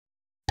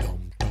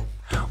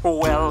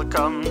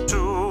Welcome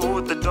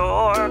to the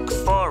Dork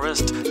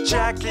Forest.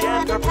 Jackie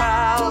and her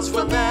pals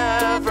will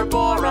never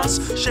bore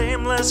us.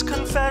 Shameless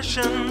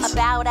confessions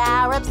about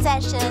our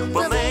obsession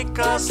will make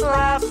us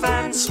laugh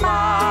and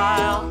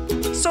smile.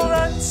 So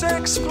let's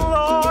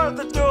explore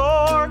the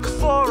Dork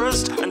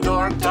Forest and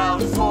dork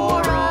out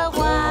for a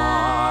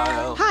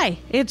while. Hi,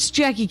 it's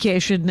Jackie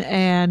Cation,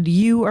 and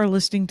you are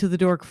listening to The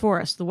Dork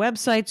Forest. The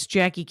website's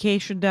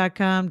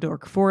JackieCation.com,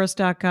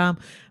 dorkforest.com,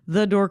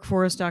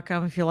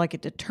 thedorkforest.com if you like a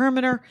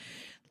determiner.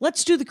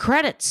 Let's do the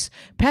credits.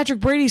 Patrick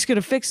Brady's going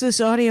to fix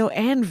this audio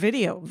and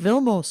video.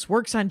 Vilmos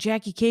works on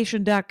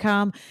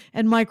JackieCation.com,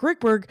 and Mike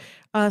Rickberg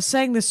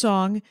sang the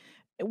song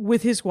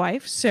with his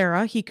wife,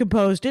 Sarah. He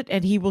composed it,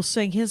 and he will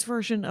sing his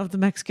version of the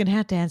Mexican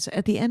hat dance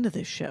at the end of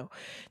this show.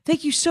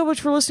 Thank you so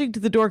much for listening to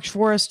The Dork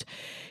Forest.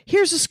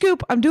 Here's a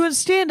scoop. I'm doing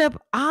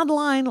stand-up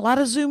online. A lot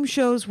of Zoom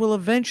shows will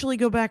eventually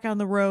go back on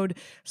the road.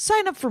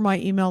 Sign up for my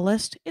email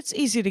list. It's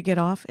easy to get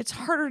off. It's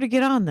harder to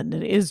get on than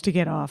it is to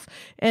get off.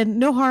 And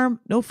no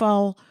harm, no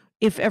foul.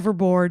 If ever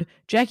bored,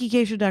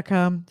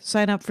 JackieCation.com,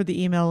 sign up for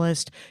the email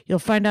list. You'll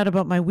find out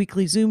about my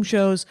weekly Zoom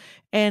shows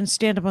and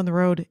stand up on the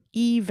road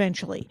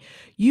eventually.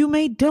 You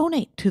may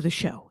donate to the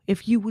show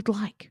if you would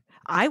like.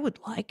 I would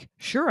like.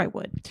 Sure, I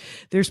would.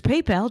 There's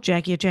PayPal,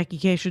 Jackie at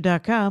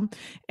JackieCation.com,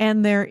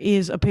 and there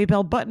is a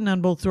PayPal button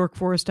on both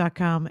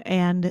dorkforest.com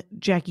and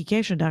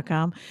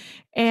JackieCation.com.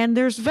 And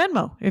there's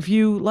Venmo, if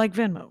you like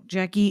Venmo,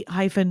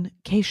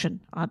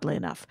 Jackie-Cation, oddly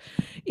enough.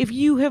 If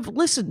you have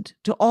listened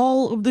to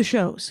all of the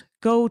shows,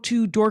 go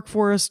to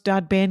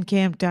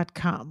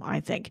dorkforest.bandcamp.com, I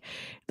think.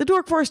 The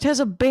Dork Forest has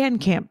a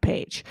Bandcamp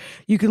page.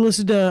 You can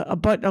listen to a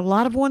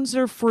lot of ones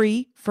that are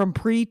free from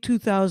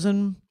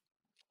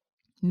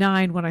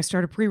pre-2009 when I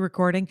started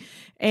pre-recording.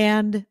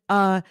 And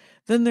then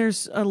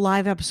there's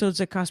live episodes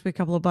that cost me a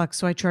couple of bucks,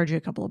 so I charge you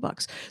a couple of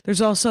bucks.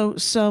 There's also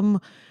some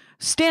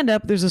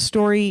stand-up. There's a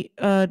story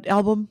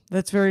album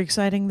that's very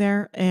exciting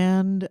there.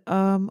 And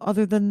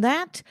other than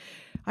that,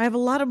 I have a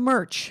lot of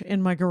merch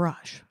in my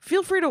garage.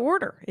 Feel free to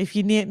order if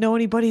you know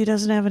anybody who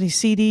doesn't have any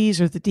CDs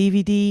or the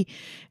DVD.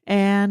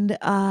 And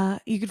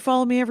you can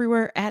follow me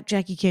everywhere at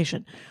Jackie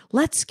Cation.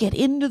 Let's get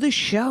into the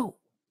show.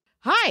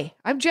 Hi,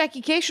 I'm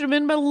Jackie Cation. I'm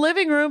in my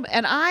living room,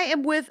 and I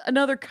am with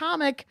another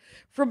comic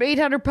from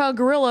 800 Pound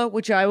Gorilla,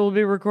 which I will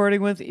be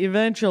recording with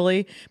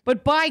eventually.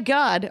 But by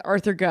God,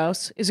 Arthur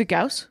Gaus. Is it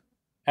Gaus?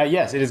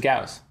 Yes, it is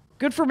Gaus.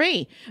 Good for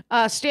me.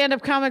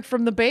 Stand-up comic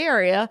from the Bay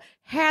Area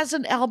has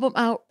an album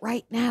out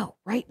right now.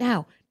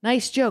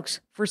 Nice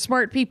jokes for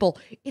smart people.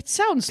 It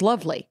sounds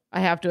lovely,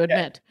 I have to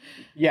admit.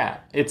 Yeah,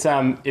 it's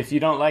if you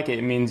don't like it,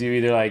 it means you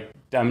either like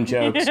dumb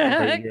jokes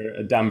or you're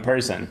a dumb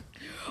person.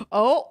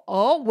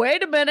 Oh,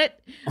 wait a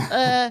minute.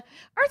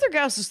 Arthur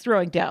Gaus is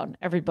throwing down,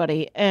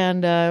 everybody.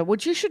 And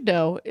what you should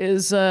know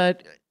is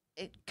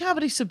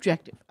comedy's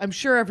subjective. I'm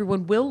sure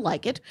everyone will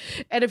like it.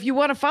 And if you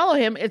want to follow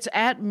him, it's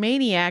at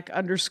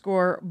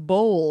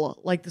maniac_bowl,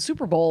 like the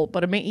Super Bowl,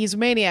 but he's a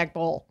maniac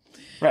bowl.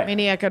 Right.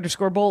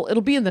 Maniac_bowl.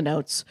 It'll be in the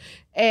notes.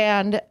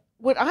 And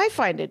what I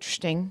find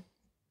interesting,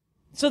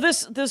 so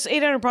this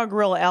 800 Pound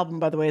Gorilla album,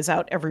 by the way, is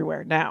out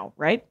everywhere now,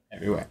 right?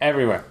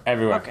 Everywhere.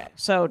 Okay,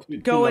 so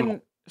go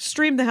and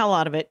stream the hell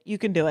out of it. You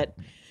can do it.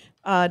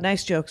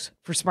 Nice jokes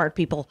for smart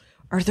people.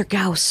 Arthur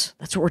Gaus,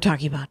 that's what we're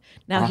talking about.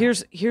 Now,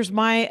 here's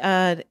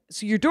my,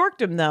 so your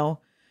dorkdom, though,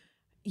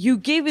 you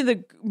gave me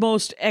the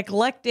most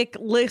eclectic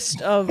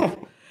list of,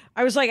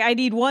 I was like, I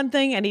need one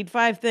thing, I need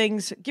 5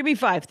 things. Give me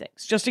 5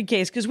 things, just in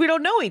case, because we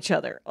don't know each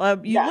other.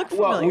 You look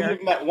familiar. Well,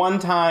 we met one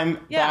time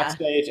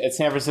backstage at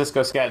San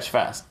Francisco Sketch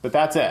Fest, but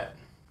that's it.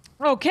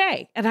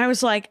 Okay. And I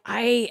was like,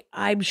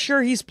 I'm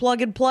sure he's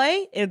plug and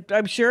play.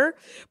 I'm sure.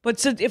 But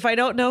since if I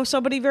don't know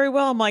somebody very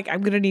well, I'm like,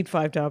 I'm going to need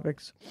 5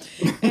 topics.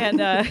 And,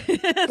 and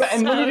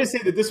let me just say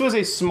that this was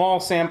a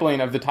small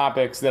sampling of the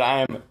topics that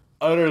I am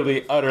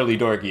utterly, utterly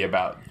dorky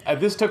about.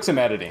 This took some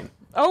editing.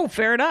 Oh,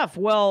 fair enough.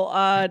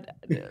 Well,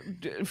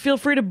 feel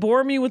free to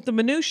bore me with the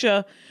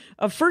minutia.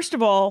 First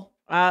of all,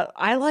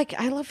 I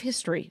love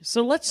history.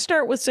 So let's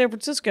start with San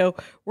Francisco,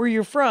 where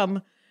you're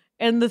from.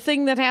 And the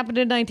thing that happened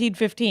in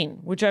 1915,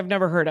 which I've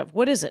never heard of.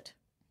 What is it?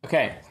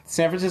 Okay.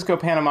 San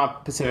Francisco-Panama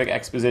Pacific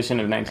Exposition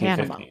of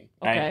 1915.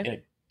 Panama. Okay.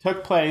 It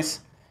took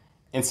place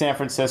in San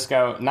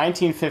Francisco.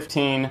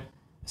 1915,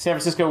 San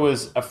Francisco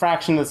was a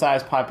fraction of the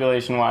size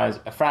population-wise,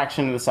 a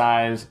fraction of the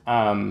size,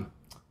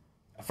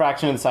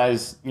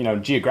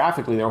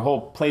 geographically. There were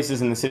whole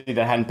places in the city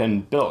that hadn't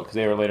been built because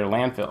they were later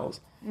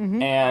landfills.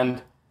 Mm-hmm.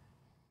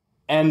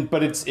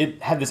 But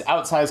it had this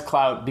outsized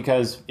clout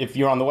because if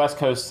you're on the west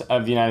coast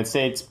of the United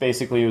States,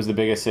 basically it was the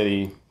biggest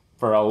city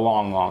for a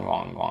long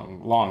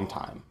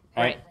time.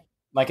 Right?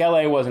 Like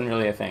LA wasn't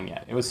really a thing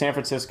yet. It was San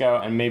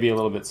Francisco and maybe a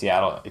little bit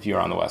Seattle if you were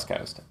on the west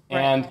coast.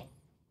 Right.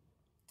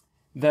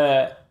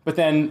 But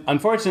then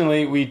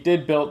unfortunately we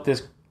did build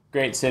this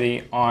great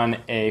city on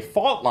a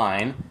fault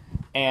line,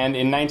 and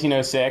in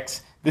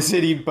 1906 the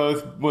city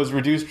both was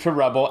reduced to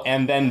rubble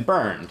and then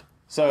burned.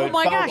 So oh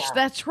my gosh,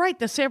 that's right,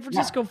 the San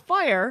Francisco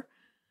fire.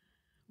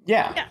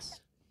 Yeah.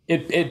 Yes.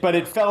 But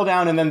it fell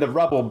down and then the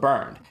rubble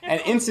burned. And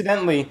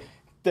incidentally,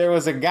 there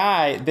was a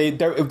guy.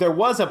 There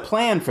was a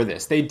plan for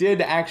this. They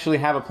did actually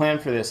have a plan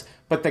for this,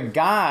 but the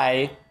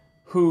guy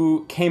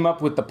who came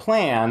up with the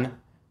plan,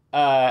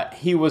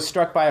 he was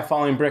struck by a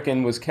falling brick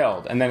and was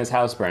killed, and then his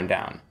house burned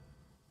down.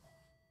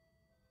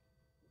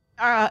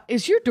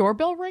 Is your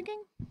doorbell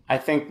ringing? I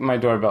think my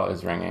doorbell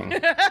is ringing.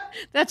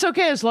 That's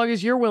okay, as long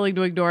as you're willing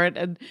to ignore it,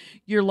 and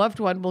your loved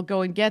one will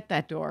go and get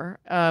that door.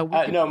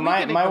 No,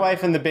 my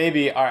wife and the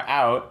baby are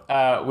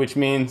out, which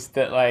means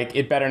that like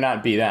it better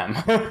not be them.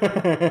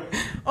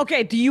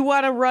 Okay, do you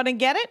want to run and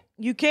get it?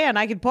 You can.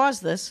 I can pause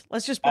this.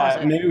 Let's just pause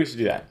it. Maybe we should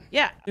do that.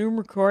 Yeah, Zoom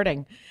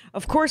recording.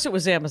 Of course, it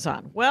was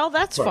Amazon. Well,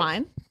 that's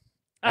fine.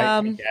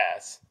 I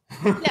guess.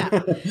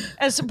 Yeah.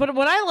 But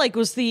what I like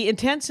was the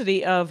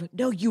intensity of,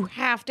 no, you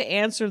have to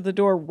answer the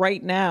door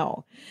right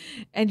now.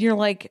 And you're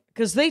like,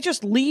 because they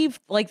just leave,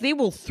 like they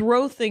will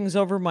throw things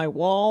over my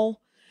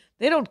wall.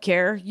 They don't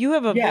care. You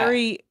have a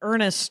very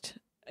earnest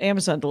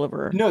Amazon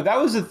deliverer. No,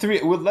 that was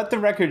let the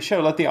record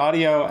show, let the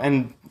audio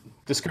and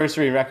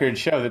discursory record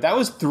show that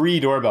was 3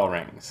 doorbell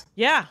rings.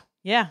 Yeah.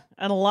 Yeah.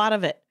 And a lot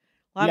of it.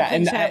 A lot of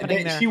things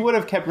happening there. She would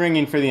have kept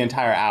ringing for the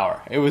entire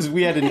hour.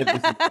 We had to nip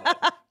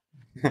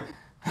this.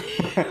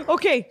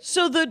 Okay,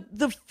 so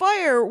the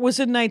fire was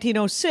in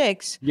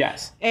 1906.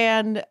 Yes.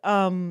 And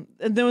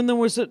then there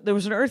was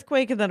an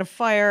earthquake and then a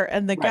fire,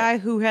 and the guy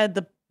who had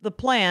the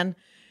plan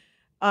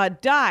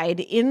died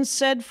in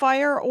said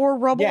fire or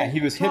rubble. Yeah, he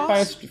was hit by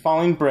a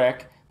falling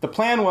brick. The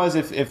plan was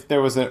if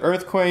there was an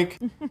earthquake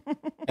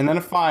and then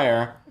a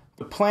fire,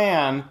 the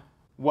plan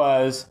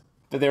was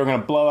that they were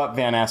going to blow up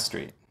Van Ness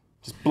Street.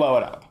 Just blow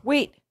it up.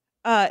 Wait.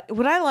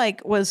 What I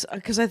like was,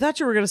 because I thought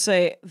you were going to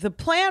say, the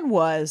plan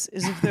is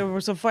if there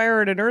was a fire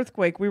and an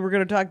earthquake, we were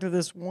going to talk to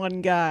this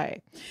one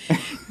guy.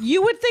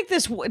 You would think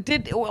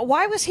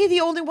why was he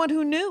the only one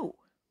who knew?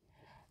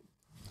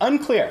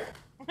 Unclear.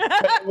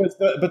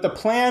 But the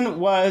plan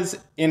was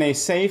in a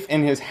safe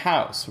in his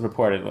house,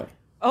 reportedly.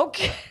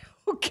 Okay.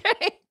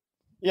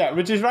 Yeah,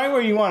 which is right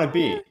where you want to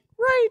be.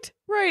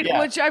 Right. Yeah.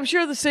 Which I'm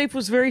sure the safe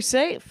was very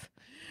safe.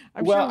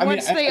 I'm sure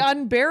once they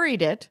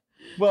unburied it.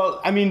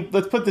 Well, I mean,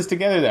 let's put this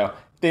together, though.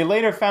 They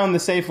later found the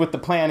safe with the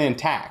plan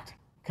intact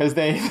because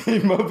they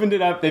opened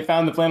it up. They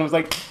found the plan and was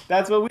like,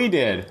 that's what we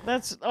did.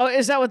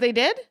 Is that what they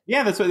did?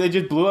 Yeah, that's what they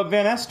just blew up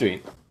Van Ness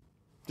Street.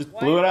 Just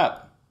blew it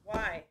up.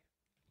 Why?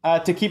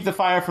 To keep the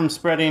fire from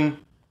spreading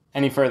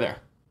any further.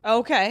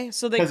 Okay,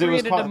 so they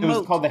created a moat.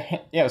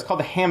 It was called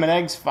the ham and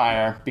eggs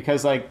fire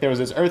because like there was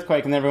this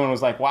earthquake and everyone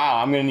was like, wow,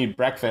 I'm going to need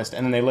breakfast.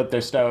 And then they lit their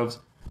stoves.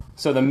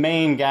 So the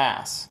main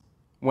gas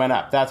went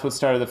up. That's what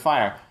started the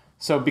fire.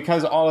 So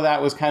because all of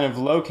that was kind of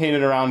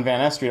located around Van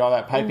Ness Street, all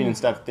that piping and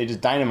stuff, they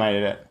just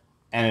dynamited it,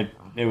 and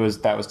that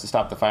was to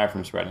stop the fire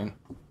from spreading.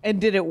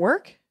 And did it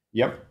work?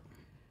 Yep.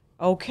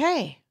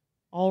 Okay.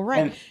 All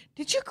right. And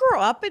did you grow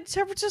up in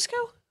San Francisco?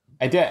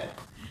 I did.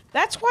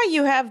 That's why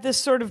you have this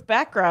sort of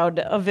background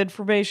of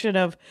information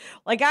of,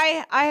 like,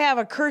 I have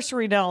a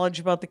cursory knowledge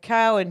about the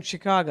cow in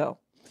Chicago.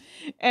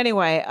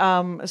 Anyway,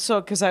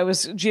 because I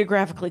was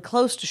geographically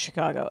close to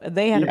Chicago, and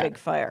they had a big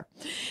fire.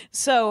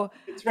 So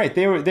that's right.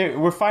 They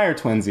were fire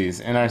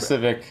twinsies in our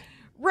civic.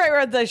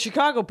 Right. The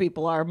Chicago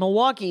people are.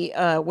 Milwaukee,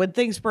 when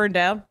things burn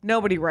down,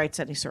 nobody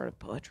writes any sort of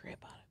poetry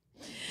about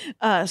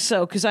it.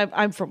 Because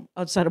I'm from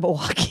outside of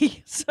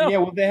Milwaukee. So yeah,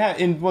 well,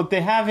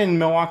 they have in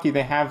Milwaukee.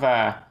 They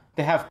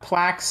have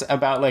plaques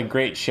about like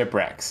great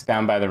shipwrecks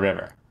down by the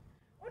river.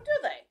 Oh, do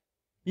they?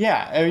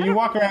 Yeah, you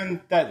walk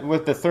around that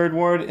with the Third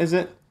Ward, is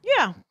it?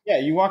 Yeah. Yeah,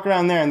 you walk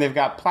around there and they've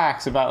got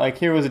plaques about like,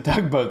 here was a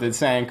tugboat that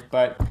sank,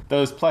 but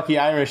those plucky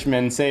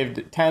Irishmen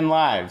saved 10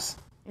 lives.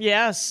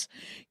 Yes.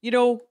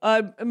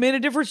 Made a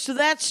difference to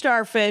that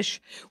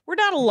starfish. We're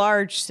not a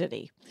large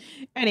city.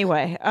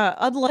 Anyway,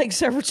 unlike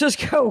San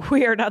Francisco,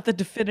 we are not the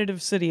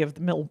definitive city of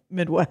the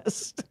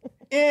Midwest.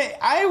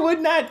 I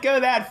would not go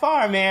that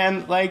far,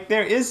 man. Like,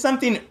 there is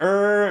something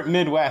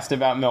Midwest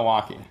about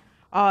Milwaukee.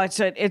 Oh, it's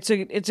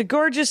a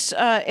gorgeous.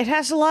 It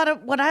has a lot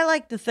of what I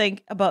like to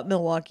think about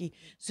Milwaukee.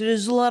 So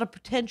there's a lot of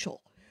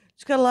potential.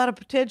 It's got a lot of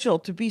potential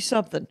to be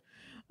something.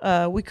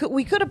 We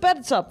could have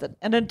been something,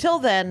 and until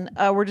then,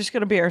 we're just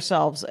going to be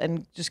ourselves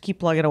and just keep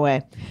plugging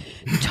away.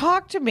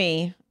 Talk to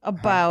me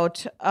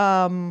about.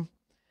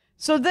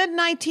 So then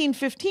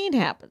 1915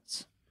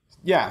 happens.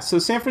 Yeah. So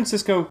San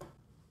Francisco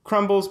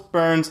crumbles,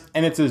 burns,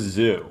 and it's a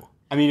zoo.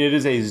 I mean, it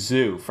is a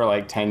zoo for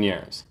like 10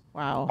 years.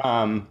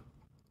 Wow.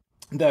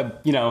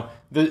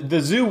 The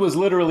zoo was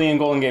literally in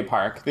Golden Gate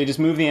Park. They just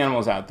moved the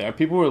animals out there.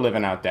 People were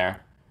living out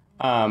there.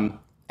 And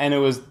it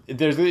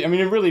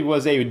really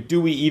was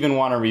do we even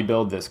want to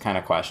rebuild this kind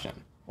of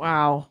question?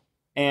 Wow.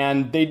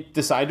 And they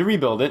decide to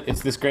rebuild it.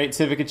 It's this great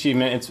civic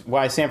achievement. It's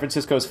why San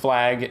Francisco's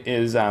flag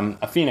is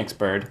a phoenix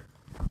bird.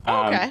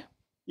 Okay.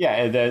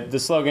 Yeah, the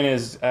slogan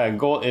is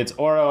gold. It's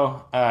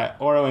oro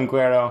and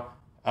guero,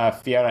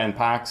 fiera and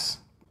pax,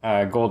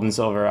 gold and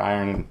silver,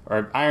 iron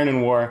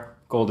and war,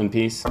 gold and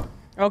peace.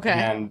 Okay.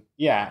 And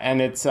yeah,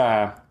 and it's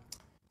but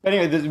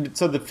anyway,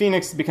 so the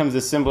phoenix becomes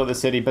the symbol of the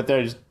city, but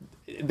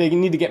they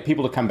need to get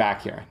people to come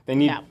back here. They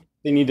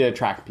need to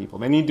attract people.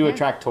 They need to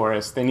attract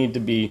tourists. They need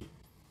to be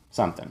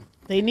something.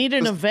 They need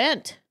an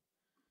event.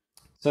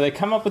 So they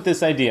come up with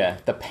this idea,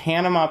 the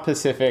Panama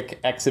Pacific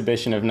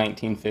Exhibition of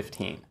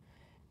 1915.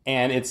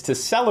 And it's to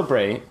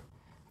celebrate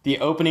the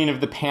opening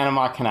of the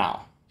Panama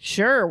Canal.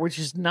 Sure, which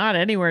is not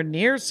anywhere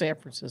near San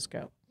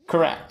Francisco.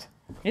 Correct.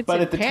 It's but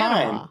in at the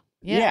Panama.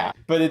 time,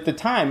 but at the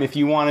time, if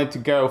you wanted to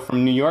go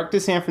from New York to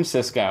San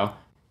Francisco,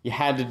 you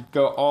had to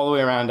go all the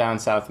way around down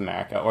South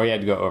America, or you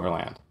had to go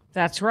overland.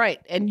 That's right.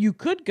 And you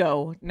could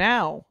go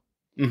now.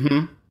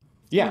 Mm-hmm.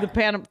 Yeah.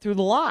 Through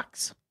the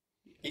locks.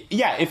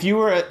 Yeah, if you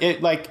were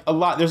there's a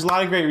lot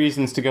of great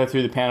reasons to go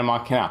through the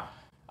Panama Canal.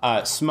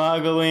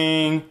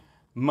 Smuggling,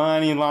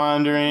 money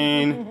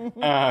laundering,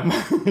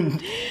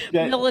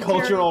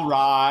 cultural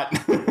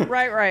rot.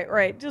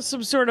 Right. Just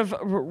some sort of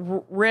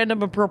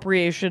random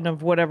appropriation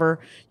of whatever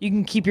you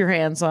can keep your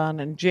hands on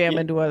and jam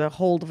into a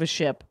hold of a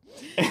ship.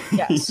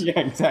 Yes. Yeah,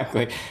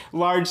 exactly.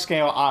 Large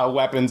scale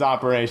weapons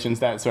operations,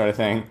 that sort of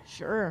thing.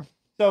 Sure.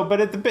 So, but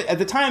at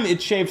the time,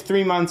 it shaved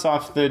 3 months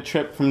off the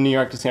trip from New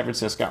York to San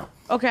Francisco.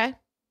 Okay.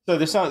 So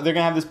they're going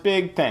to have this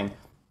big thing.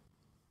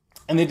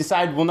 And they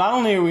decide, well, not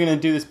only are we going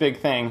to do this big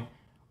thing,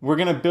 we're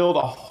going to build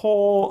a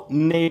whole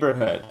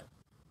neighborhood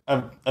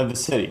of the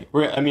city.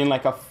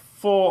 Like a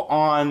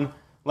full-on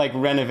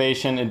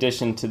renovation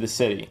addition to the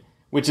city,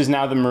 which is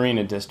now the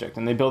Marina District.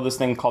 And they build this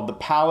thing called the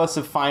Palace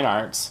of Fine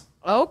Arts.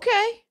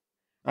 Okay.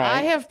 Right?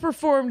 I have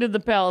performed in the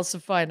Palace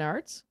of Fine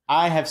Arts.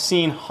 I have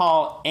seen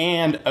Hall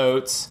and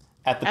Oates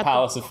at the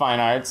Palace of Fine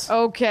Arts.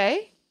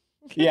 Okay.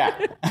 Yeah.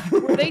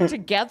 Were they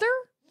together?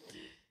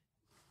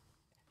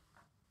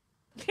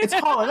 It's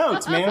Hall and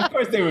Oates, man. Of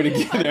course they were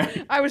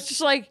together. I was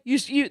just like,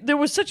 you. There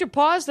was such a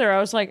pause there. I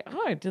was like,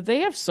 oh, did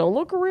they have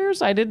solo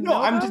careers? I didn't know.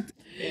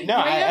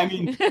 I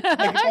mean,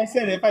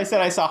 if I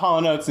said I saw Hall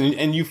and Oates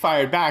and you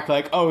fired back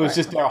it was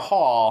just their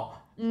Hall,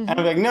 and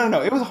I'm like,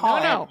 no, it was Hall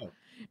and Oates.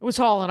 It was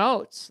Hall and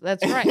Oates.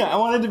 That's right. I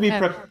wanted to be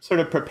sort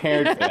of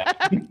prepared for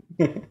that.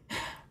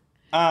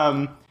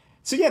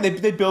 So yeah,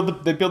 they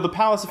build the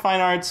Palace of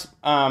Fine Arts,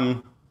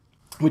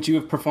 which you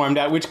have performed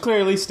at, which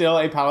clearly still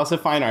a Palace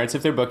of Fine Arts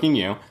if they're booking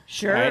you.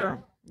 Sure.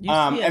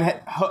 Right?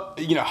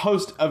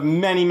 Host of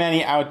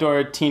many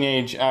outdoor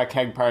teenage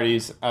keg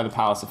parties at the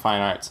Palace of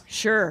Fine Arts.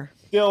 Sure.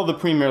 Still the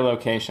premier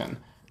location.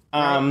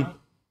 So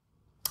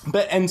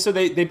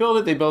they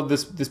build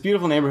this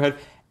beautiful neighborhood,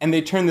 and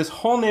they turn this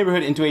whole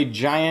neighborhood into a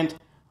giant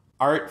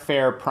art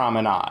fair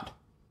promenade.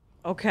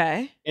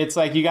 Okay. It's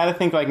like, you got to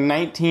think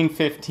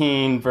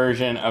 1915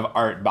 version of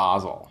Art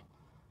Basel.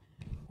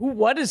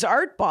 What is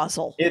Art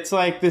Basel? It's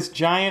like this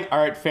giant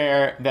art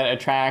fair that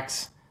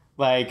attracts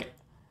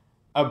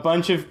a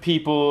bunch of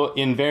people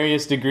in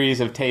various degrees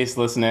of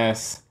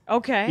tastelessness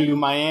to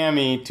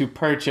Miami to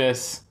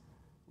purchase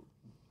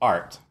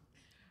art.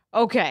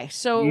 Okay,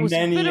 so it was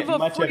a bit of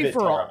a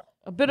free-for-all.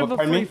 A bit of a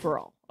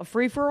free-for-all. A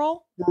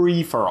free-for-all?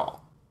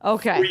 Free-for-all.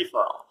 Okay.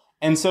 Free-for-all.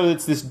 And so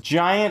it's this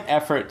giant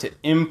effort to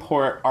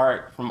import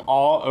art from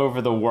all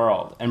over the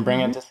world and bring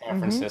it to San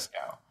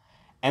Francisco.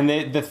 And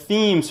the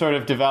theme sort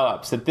of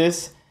develops that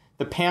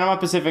the Panama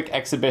Pacific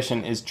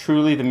Exhibition is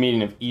truly the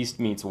meeting of East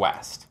meets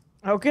West.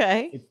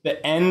 Okay. It's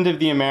the end of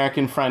the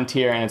American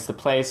frontier, and it's the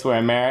place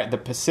where the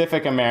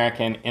Pacific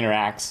American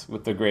interacts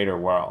with the greater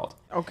world.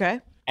 Okay.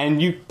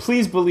 And you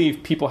please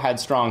believe people had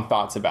strong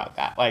thoughts about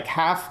that.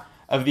 Half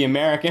of the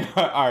American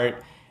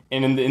art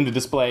in the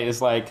display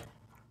is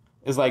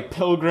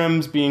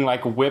pilgrims being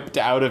whipped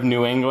out of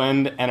New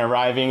England and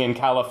arriving in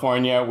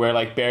California where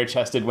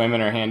bare-chested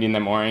women are handing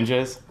them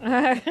oranges.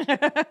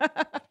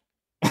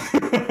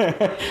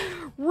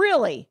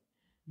 Really?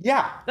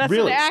 Yeah. That's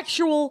really. an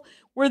actual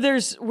where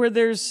there's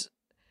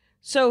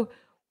so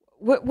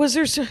what was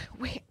there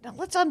wait, now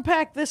let's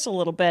unpack this a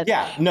little bit.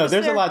 Yeah, no,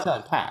 there's a lot to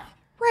unpack.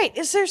 Right.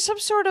 Is there some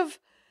sort of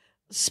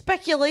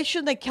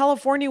speculation that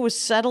California was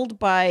settled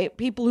by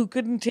people who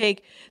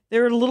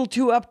they're a little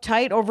too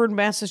uptight over in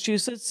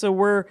Massachusetts, so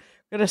we're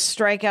going to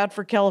strike out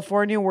for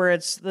California where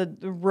the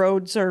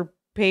roads are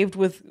paved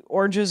with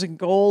oranges and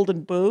gold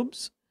and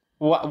boobs?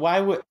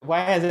 Why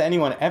has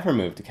anyone ever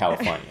moved to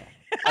California?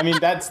 I mean,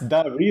 that's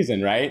the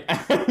reason, right?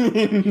 I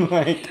mean,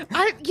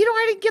 I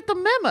didn't get the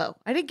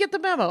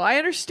memo. I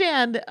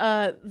understand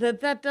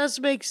that does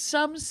make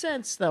some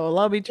sense, though.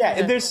 Allow me to.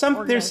 Yeah, there's some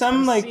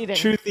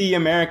truthy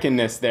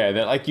Americanness there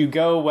that you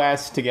go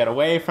west to get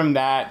away from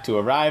that to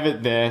arrive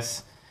at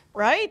this.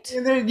 Right.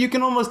 And you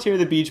can almost hear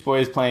the Beach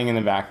Boys playing in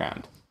the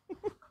background.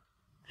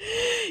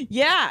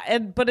 Yeah,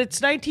 but it's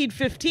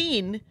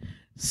 1915.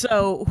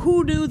 So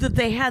who knew that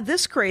they had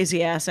this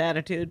crazy ass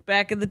attitude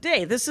back in the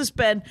day? This is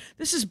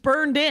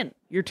burned in,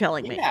 you're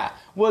telling me. Yeah.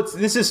 Well,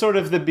 this is sort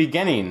of the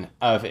beginning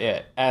of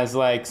it as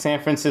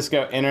San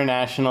Francisco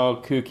International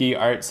Kooky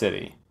Art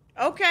City.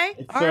 Okay.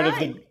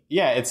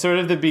 It's sort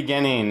of the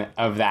beginning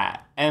of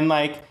that. And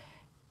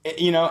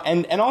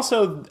and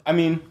also, I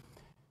mean,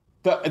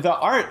 the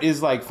art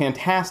is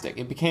fantastic.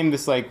 It became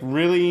this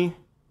really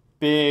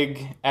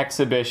big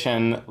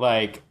exhibition,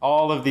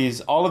 all of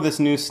this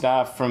new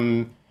stuff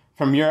from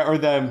Europe, or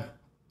that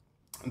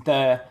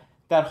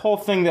whole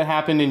thing that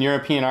happened in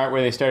European art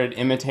where they started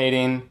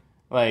imitating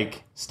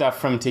like stuff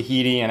from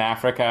Tahiti and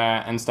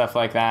Africa and stuff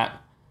like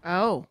that.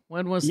 Oh,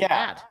 when was Yeah.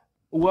 that?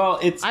 Well,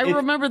 I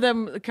remember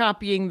them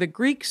copying the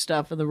Greek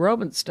stuff and the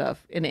Roman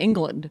stuff in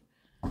England.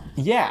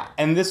 Yeah,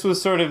 and there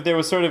was sort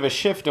of a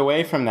shift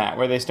away from that,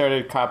 where they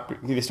started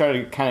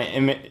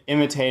kind of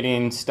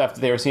imitating stuff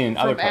that they were seeing in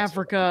other From parts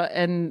Africa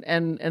and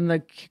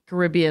the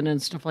Caribbean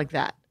and stuff like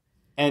that.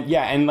 and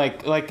yeah, and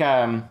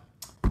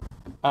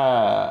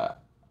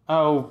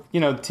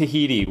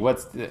Tahiti.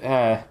 What's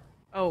the,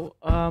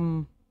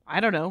 I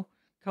don't know.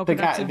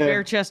 Coconuts and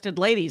bare-chested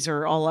ladies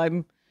are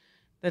all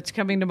that's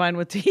coming to mind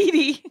with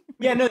Tahiti.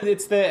 Yeah, no,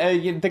 it's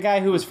the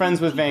guy who was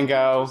friends with Van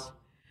Gogh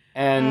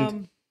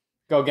and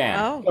Gauguin.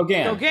 Oh,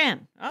 Gauguin.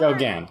 Gauguin. All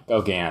Gauguin. right.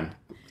 Gauguin.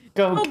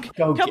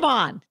 Come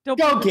on. Don't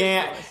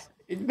Gauguin.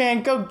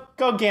 Man, go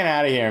get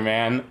out of here,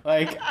 man.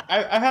 Like,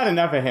 I've had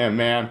enough of him,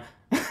 man.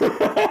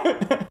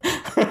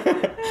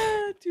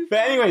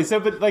 But anyway,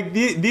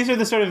 these are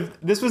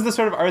this was the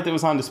sort of art that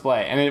was on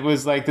display, and it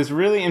was like this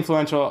really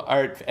influential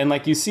art, and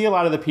like you see a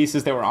lot of the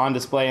pieces that were on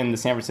display in the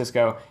San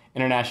Francisco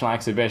International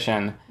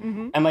Exhibition,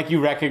 and like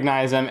you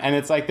recognize them, and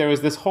it's like there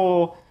was this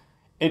whole,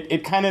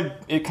 it kind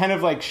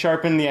of like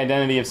sharpened the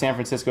identity of San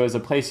Francisco as a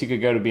place you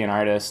could go to be an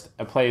artist,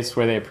 a place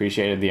where they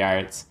appreciated the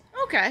arts.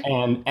 Okay.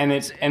 And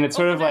it's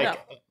sort of like,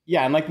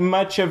 yeah, and like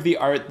much of the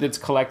art that's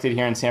collected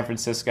here in San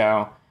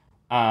Francisco,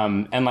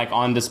 and like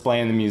on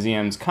display in the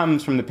museums,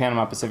 comes from the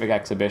Panama Pacific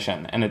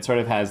Exhibition, and it sort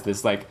of has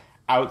this like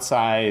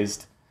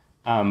outsized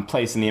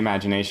place in the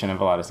imagination of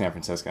a lot of San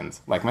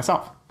Franciscans, like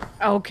myself.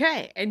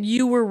 Okay, and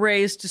you were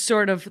raised to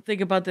sort of think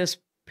about this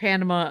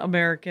Panama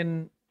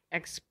American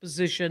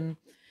Exposition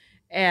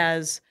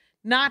as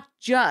not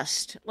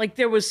just like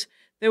there was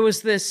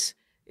this.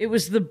 It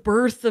was the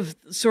birth of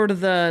sort of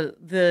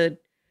the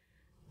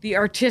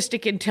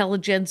artistic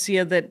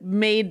intelligentsia that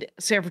made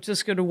San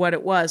Francisco to what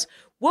it was.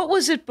 What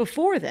was it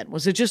before then?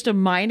 Was it just a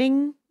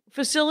mining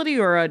facility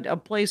or a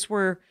place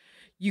where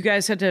you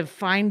guys had to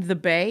find the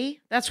bay?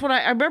 That's what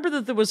I remember,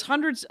 that there was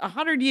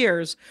 100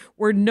 years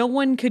where no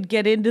one could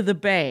get into the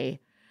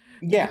bay.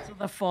 Yeah. Because of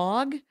the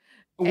fog.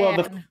 Well,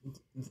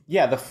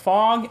 the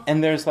fog,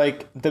 and there's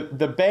like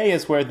the bay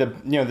is where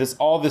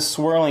all this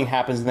swirling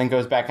happens and then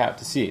goes back out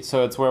to sea.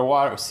 So it's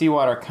where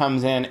seawater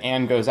comes in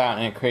and goes out,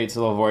 and it creates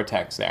a little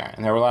vortex there.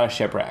 And there were a lot of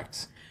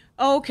shipwrecks.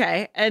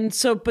 Okay, and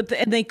so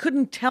and they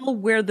couldn't tell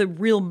where the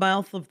real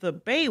mouth of the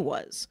bay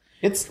was.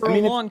 It's a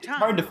long time. It's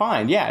hard to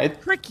find. Yeah,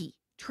 it's tricky.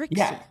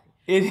 Yeah,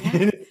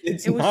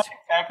 it's not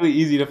exactly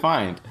easy to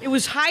find. It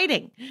was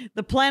hiding.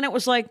 The planet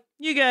was like,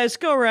 you guys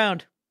go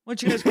around. Why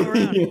don't you guys go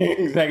around? Yeah,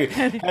 exactly.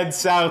 Head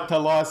south to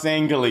Los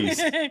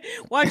Angeles.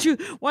 Why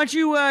don't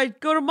you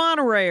go to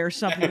Monterey or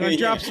something, or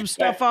drop some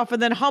stuff off and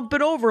then hump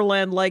it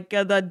overland like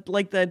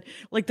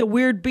the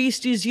weird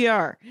beasties you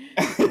are.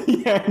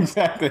 Yeah,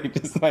 exactly.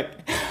 Just like,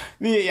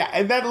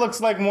 yeah, that looks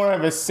like more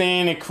of a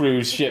Santa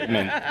Cruz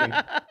shipment.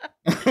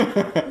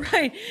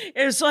 Right.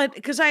 It's like,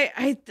 because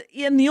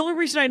and the only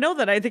reason I know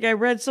that, I think I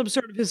read some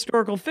sort of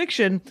historical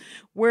fiction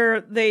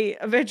where they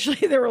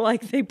were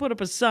like, they put up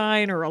a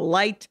sign or a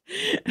light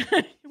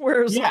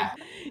where it was like,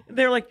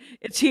 they're like,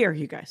 it's here,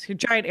 you guys, a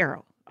giant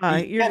arrow.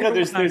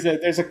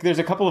 There's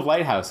a couple of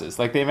lighthouses.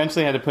 Like, they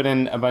eventually had to put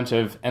in a bunch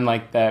of, and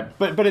like that,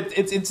 but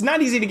it's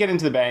not easy to get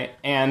into the bay,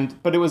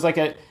 but it was like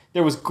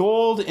there was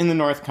gold in the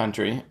North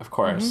Country, of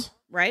course.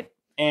 Mm-hmm. Right.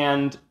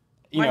 And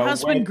my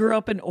husband grew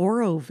up in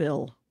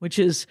Oroville, which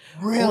is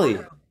really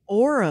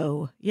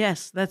Oro.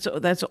 Yes, that's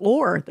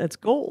ore. That's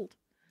gold.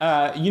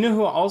 You know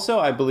who also,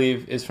 I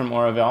believe, is from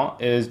Oroville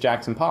is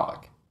Jackson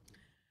Pollock.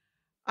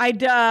 I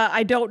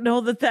don't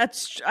know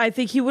that's. I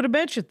think he would have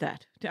mentioned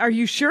that. Are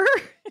you sure?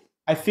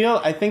 I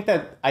think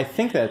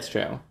that's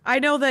true. I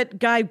know that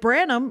Guy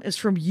Branum is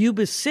from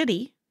Yuba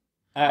City.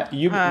 Touchdown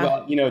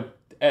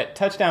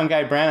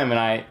Guy Branum and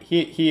I.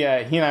 He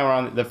and I were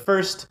on the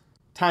first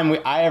time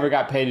I ever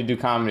got paid to do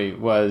comedy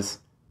was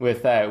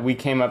with we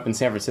came up in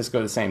San Francisco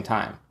at the same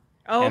time.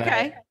 Oh,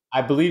 okay.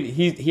 I believe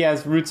he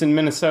has roots in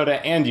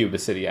Minnesota and Yuba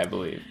City, I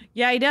believe.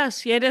 Yeah, he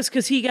does. Yeah, he does,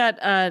 because he got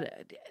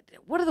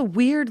one of the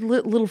weird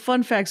little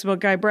fun facts about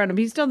Guy Branum.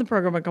 He's done the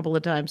program a couple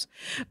of times.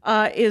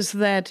 Is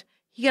that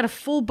he got a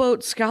full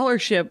boat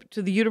scholarship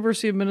to the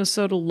University of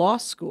Minnesota Law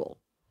School.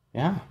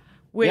 Yeah.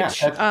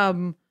 Which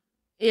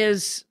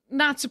is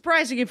not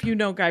surprising if you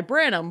know Guy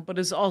Branum, but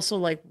is also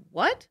like,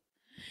 what?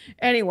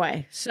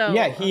 Anyway, so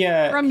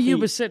from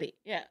Yuba City.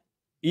 Yeah.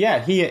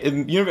 Yeah,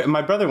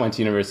 my brother went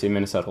to University of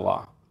Minnesota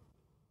Law.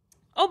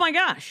 Oh my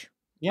gosh.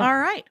 Yeah. All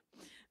right.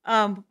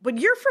 But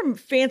you're from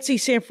fancy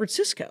San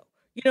Francisco.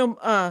 I'm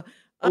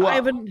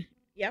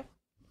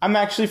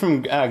actually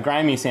from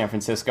grimy San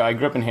Francisco. I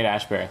grew up in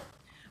Haight-Ashbury.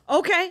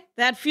 Okay,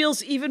 that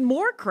feels even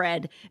more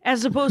cred,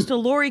 as opposed to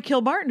Lori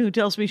Kilmartin, who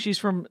tells me she's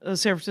from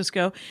San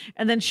Francisco,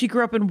 and then she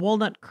grew up in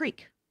Walnut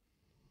Creek.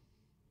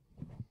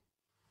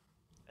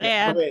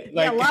 And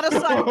a lot of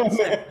silence.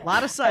 A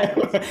lot of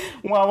silence.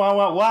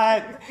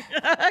 What?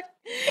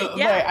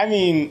 Yeah. I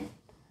mean,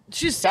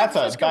 she's San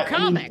Francisco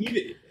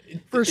comic,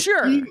 for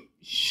sure.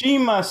 she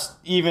must,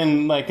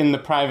 even like in the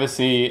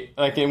privacy,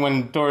 like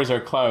when doors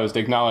are closed,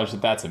 acknowledge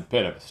that that's a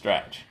bit of a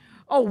stretch.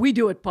 Oh, we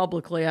do it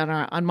publicly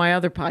on my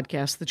other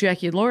podcast, the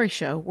Jackie and Laurie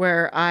Show,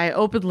 where I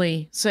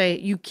openly say,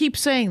 you keep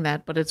saying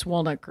that, but it's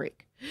Walnut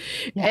Creek.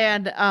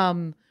 Yeah.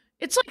 And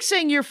it's like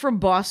saying you're from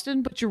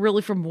Boston, but you're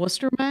really from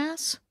Worcester,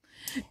 Mass,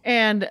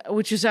 and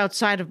which is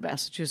outside of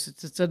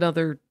Massachusetts. It's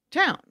another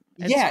town.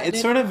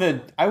 It's sort of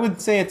I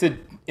would say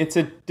it's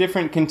a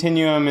different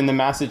continuum in the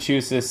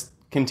Massachusetts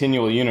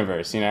continual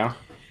universe, you know?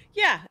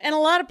 Yeah, and a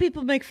lot of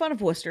people make fun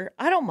of Worcester.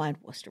 I don't mind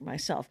Worcester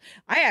myself.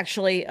 I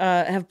actually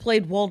have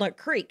played Walnut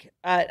Creek.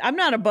 I'm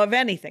not above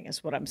anything,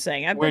 is what I'm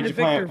saying. Where'd you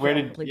play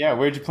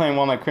in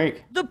Walnut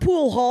Creek? The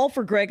pool hall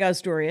for Greg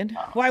Osdorian.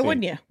 Why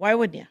wouldn't you? Why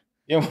wouldn't you?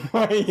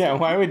 Yeah,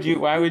 why would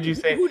you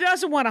say? Who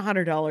doesn't want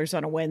 $100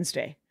 on a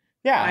Wednesday?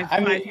 Yeah,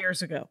 five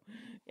years ago.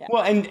 Yeah.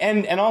 Well,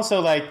 and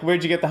also, like,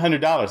 where'd you get the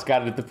 $100?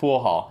 Got it at the pool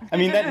hall. I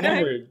mean,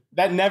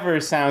 that never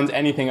sounds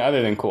anything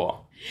other than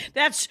cool.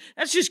 That's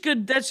just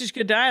good. That's just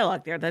good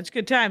dialogue there. That's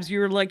good times. You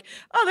were like,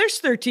 oh, there's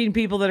 13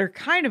 people that are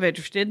kind of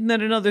interested, and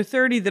then another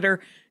 30 that are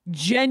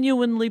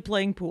genuinely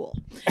playing pool.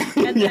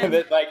 And then,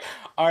 that like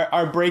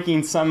are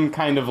breaking some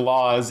kind of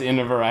laws in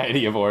a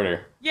variety of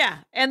order. Yeah,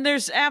 and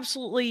there's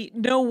absolutely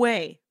no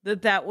way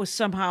that was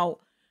somehow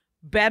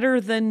better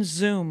than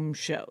Zoom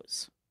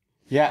shows.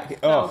 Yeah.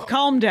 So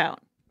calm down.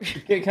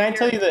 Can I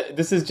tell you that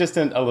this is just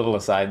a little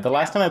aside? The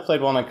last time I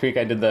played Walnut Creek,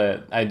 I did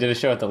a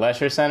show at the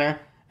Leisure Center.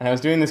 And I was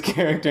doing this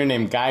character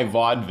named Guy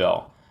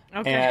Vaudeville,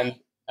 and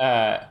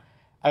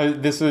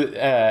this was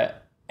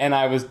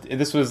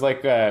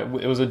like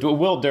it was a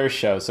Will Durst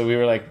show, so we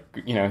were like,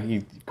 you know, he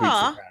greets the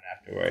crowd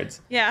afterwards.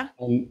 Yeah.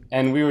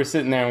 And we were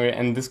sitting there,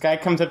 and this guy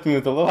comes up to me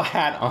with a little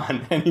hat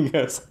on, and he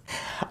goes,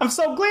 "I'm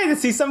so glad to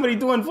see somebody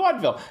doing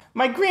vaudeville.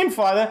 My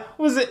grandfather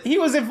was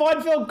a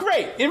vaudeville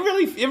great. It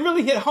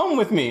really hit home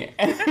with me."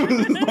 And it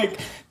was like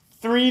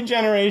 3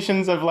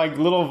 generations of like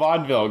little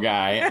vaudeville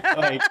guy,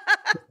 like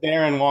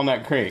there in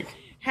Walnut Creek.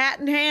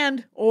 Hat in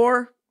hand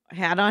or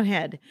hat on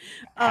head.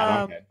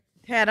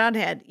 Hat on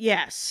head.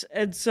 Yes.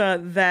 It's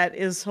that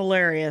is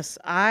hilarious.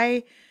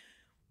 I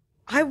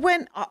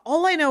went,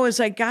 all I know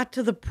is I got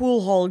to the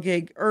pool hall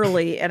gig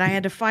early and I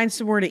had to find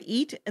somewhere to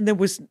eat, and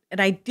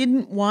I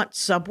didn't want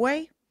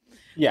Subway.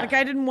 Yeah. Like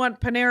I didn't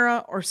want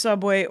Panera or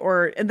Subway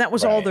and that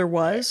was all there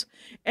was.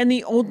 Right. And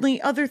the only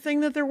other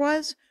thing that there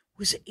was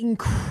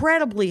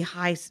incredibly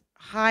high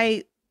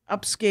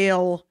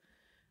upscale,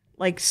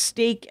 like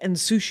steak and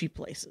sushi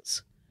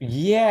places.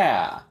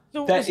 Yeah.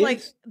 So it was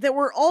like, there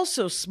were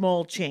also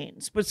small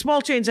chains, but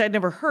small chains I'd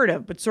never heard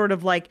of, but sort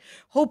of like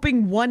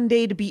hoping one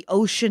day to be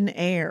Ocean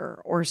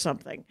Air or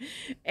something.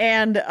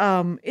 And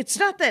it's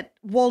not that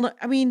Walnut,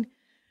 I mean,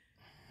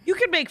 you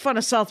can make fun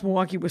of South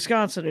Milwaukee,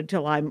 Wisconsin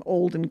until I'm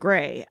old and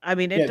gray. I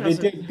mean, it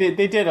doesn't.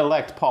 They did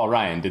elect Paul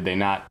Ryan, did they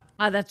not?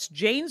 That's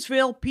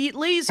Janesville, Pete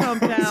Lee's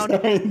hometown.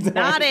 Sorry.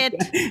 Not it.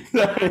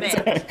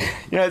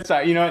 Yeah,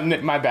 sorry. You know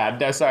what? My bad.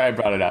 Sorry, I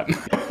brought it up.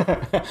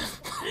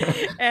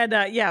 And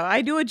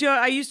I do a joke.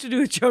 I used to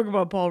do a joke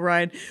about Paul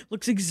Ryan.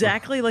 Looks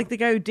exactly like the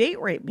guy who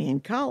date raped me in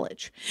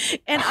college.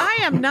 And I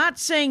am not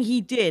saying he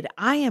did.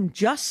 I am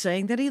just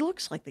saying that he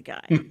looks like the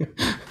guy.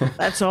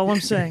 That's all I'm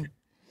saying.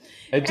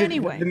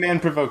 Anyway, the man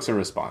provokes a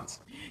response.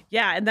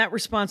 Yeah, and that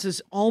response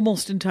is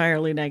almost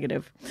entirely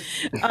negative.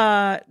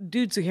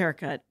 Dude's a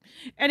haircut.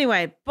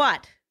 Anyway,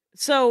 but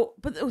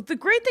the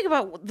great thing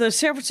about the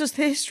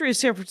history of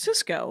San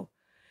Francisco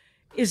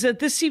is that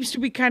this seems to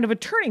be kind of a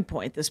turning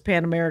point, this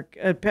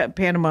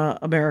Panama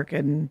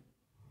American.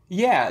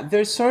 Yeah,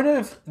 there's sort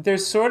of,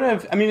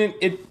 I mean,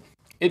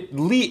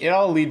 it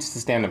all leads to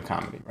stand-up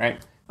comedy,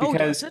 right?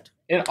 Because does it?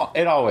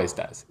 It always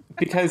does.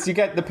 Because you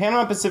get the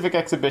Panama Pacific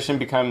Exhibition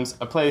becomes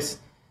a place.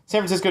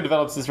 San Francisco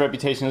develops this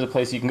reputation as a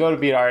place you can go to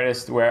be an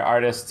artist, where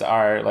artists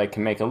are like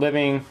can make a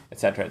living, et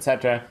cetera, et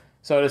cetera.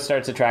 So it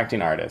starts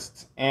attracting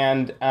artists,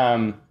 and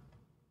there's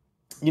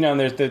and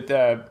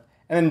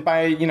then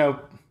by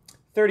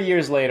 30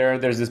 years later,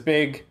 there's this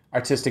big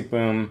artistic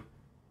boom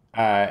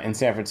in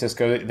San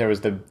Francisco. There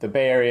was the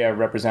Bay Area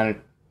represented.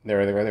 They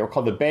were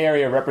called the Bay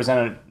Area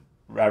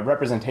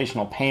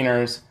representational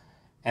painters,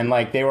 and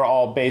like they were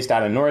all based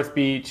out of North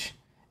Beach.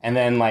 And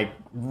then, like,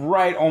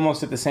 right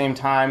almost at the same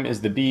time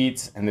is the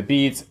Beats and the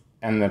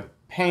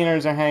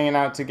painters are hanging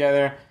out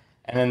together.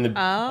 And then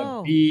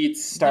the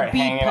Beats start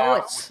hanging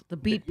poets. out. The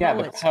Beat poets. Yeah,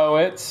 the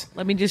poets.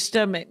 Let me just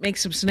make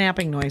some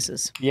snapping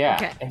noises. Yeah,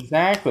 okay.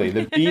 Exactly.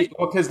 The Beat,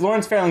 because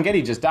Lawrence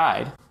Ferlinghetti just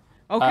died.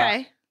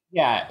 Okay.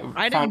 Yeah.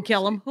 I didn't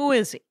kill him. Who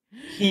is he?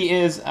 He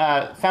is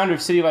founder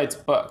of City Lights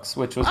Books,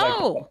 which was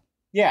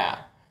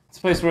it's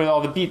a place where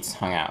all the Beats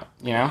hung out,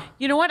 you know?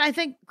 You know what? I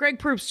think Greg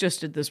Proops just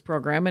did this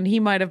program, and he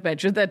might have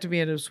mentioned that to me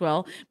as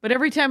well. But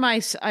every time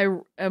I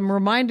am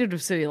reminded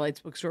of City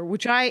Lights Bookstore,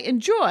 which I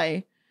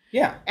enjoy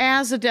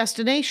as a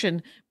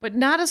destination, but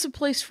not as a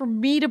place for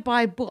me to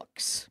buy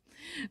books.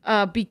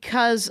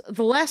 Because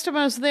the last time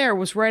I was there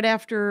was right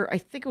after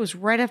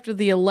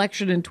the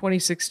election in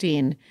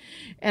 2016.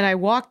 And I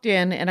walked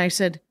in and I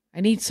said, I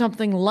need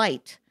something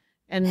light.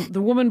 And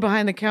the woman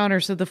behind the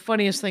counter said the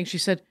funniest thing. She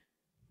said,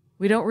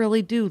 we don't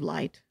really do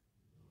light.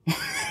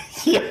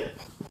 Yeah.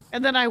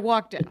 And then I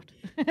walked out.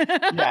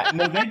 Yeah,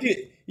 no, they do.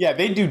 Yeah,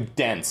 they do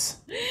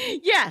dense.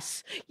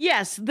 Yes,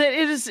 that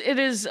it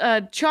is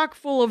chock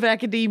full of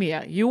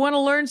academia. You want to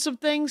learn some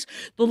things?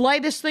 The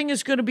lightest thing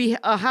is going to be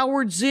a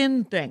Howard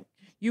Zinn thing.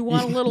 You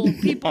want a little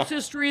people's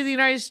history of the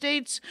United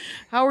States?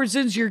 Howard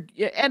Zinn's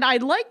and I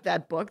like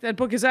that book. That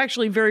book is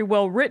actually very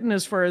well written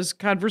as far as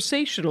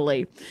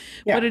conversationally,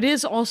 but it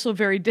is also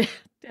very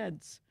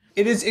dense.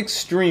 It is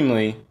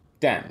extremely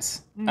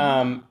dense,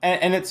 and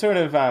it's sort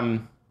of,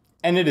 and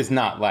it is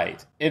not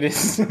light. It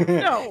is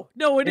no,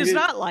 it is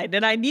not light,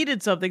 and I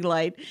needed something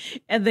light,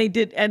 and they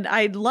did, and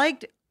I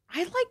liked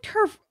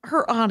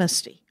her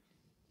honesty.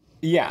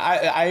 Yeah,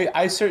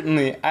 I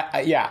certainly,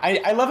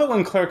 I love it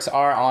when clerks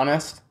are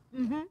honest.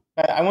 Mm-hmm.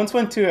 I once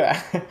went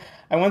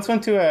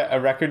to a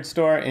record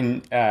store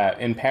in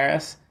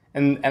Paris,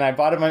 and I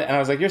bought it, and I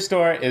was like, your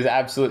store is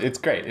it's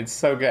great, it's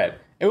so good.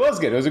 It was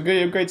good. It was a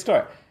great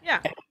store. Yeah.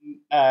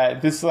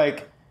 And, this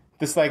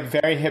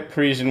very hip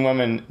Parisian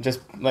woman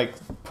just like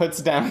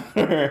puts down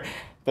the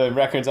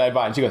records I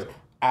bought, and she goes,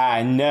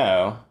 I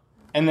know,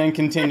 and then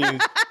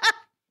continues.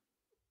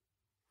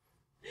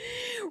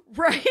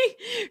 Right?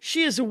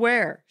 She is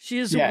aware. She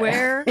is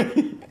aware.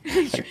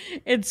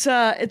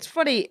 It's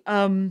funny.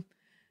 That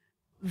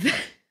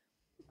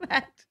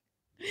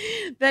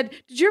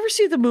did you ever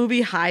see the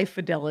movie High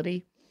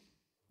Fidelity?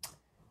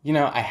 You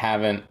know, I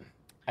haven't.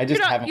 I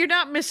just haven't. You're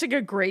not missing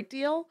a great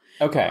deal.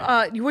 Okay.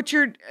 What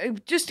you're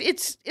just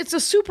it's a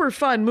super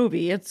fun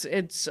movie. It's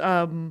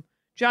John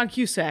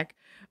Cusack,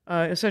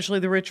 essentially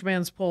the rich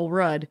man's Paul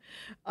Rudd,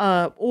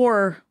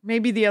 or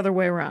maybe the other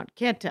way around.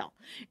 Can't tell.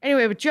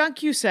 Anyway, but John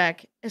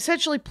Cusack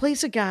essentially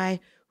plays a guy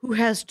who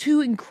has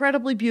two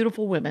incredibly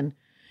beautiful women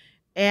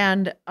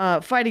and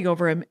fighting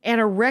over him, and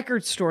a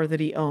record store that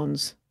he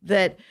owns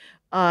that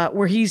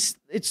where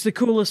it's the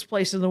coolest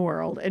place in the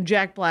world, and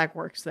Jack Black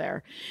works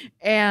there.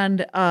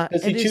 And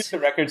does he choose the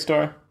record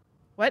store?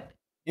 What?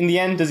 In the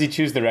end, does he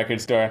choose the record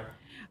store?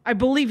 I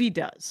believe he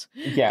does.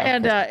 Yeah.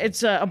 And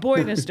it's a boy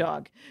and his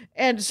dog.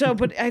 And so,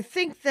 but I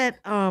think that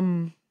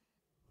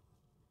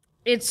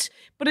it's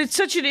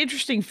such an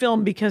interesting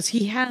film because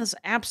he has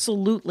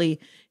absolutely,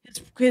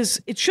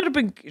 it should have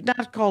been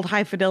not called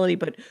High Fidelity,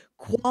 but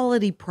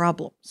Quality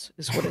Problems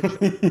is what it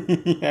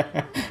should be.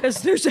 Yeah.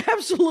 Because there's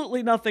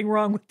absolutely nothing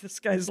wrong with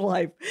this guy's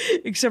life,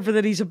 except for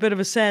that he's a bit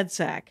of a sad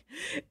sack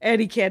and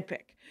he can't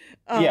pick.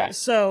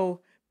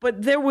 So,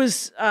 but there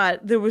was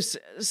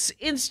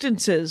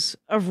instances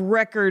of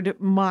record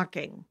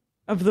mocking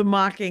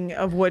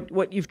of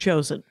what you've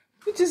chosen.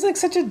 Which is like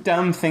such a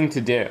dumb thing to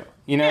do.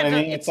 You know what I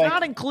mean? It's like,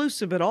 not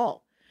inclusive at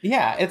all.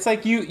 Yeah, it's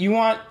like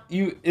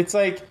it's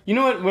like, you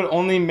know what would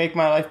only make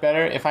my life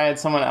better if I had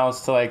someone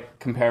else to like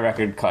compare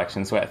record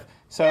collections with.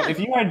 So if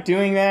you are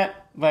doing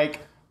that,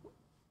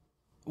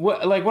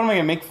 what am I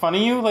gonna make fun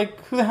of you? Like,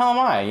 who the hell am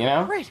I, you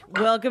know? Right.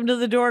 Welcome to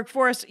the Dork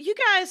Forest. You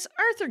guys,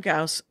 Arthur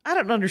Gaus, I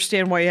don't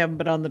understand why you haven't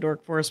been on the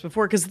Dork Forest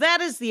before, because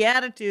that is the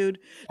attitude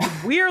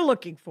that we're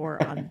looking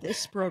for on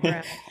this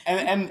program.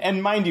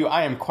 and mind you,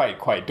 I am quite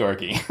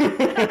dorky.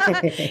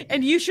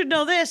 And you should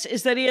know this,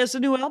 is that he has a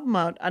new album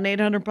out on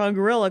 800 Pound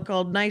Gorilla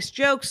called Nice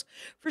Jokes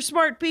for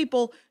Smart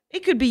People.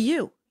 It could be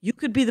you. You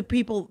could be the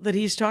people that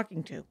he's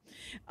talking to.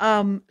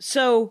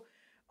 So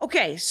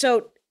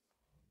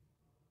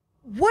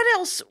what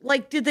else?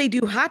 Like, did they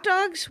do hot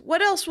dogs?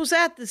 What else was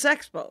at this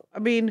expo? I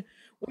mean,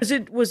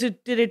 did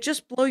it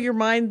just blow your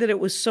mind that it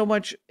was so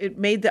much, it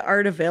made the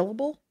art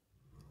available?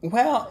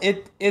 Well,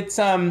 first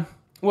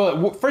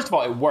of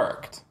all, it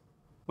worked.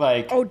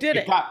 Like, did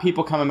it? It got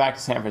people coming back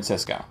to San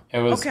Francisco. It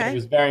was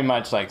very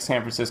much like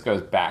San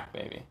Francisco's back,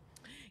 baby.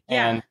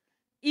 Yeah. And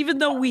even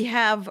though we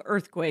have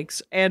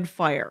earthquakes and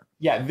fire.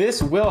 Yeah,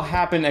 this will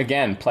happen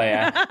again,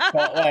 playa.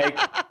 But like,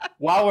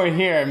 while we're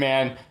here,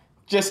 man,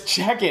 just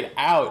check it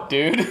out,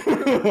 dude.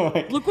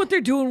 Look what they're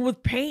doing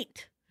with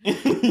paint.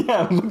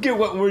 Yeah, look at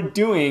what we're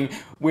doing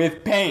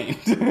with paint.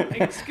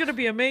 It's gonna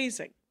be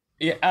amazing.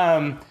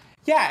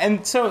 Yeah,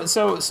 and so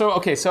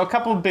a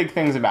couple of big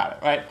things about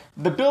it, right?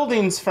 The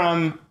buildings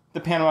from the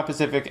Panama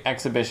Pacific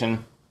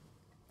exhibition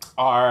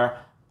are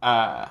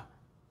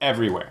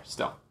everywhere,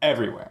 still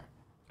everywhere.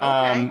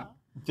 Okay.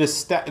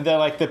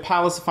 The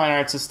Palace of Fine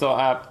Arts is still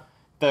up.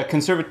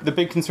 The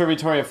big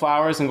Conservatory of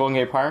Flowers in Golden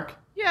Gate Park.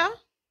 Yeah.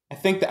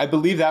 I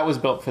believe that was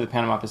built for the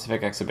Panama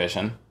Pacific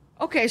exhibition.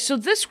 Okay, so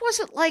this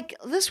wasn't like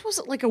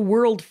a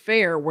world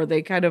fair where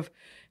they kind of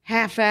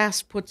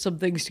half-ass put some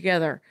things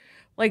together.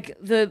 Like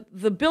the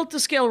built to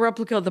scale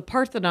replica of the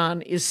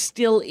Parthenon is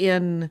still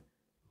in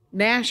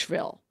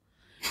Nashville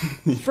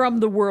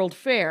from the World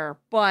Fair,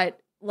 but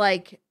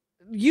like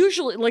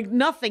usually like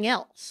nothing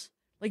else.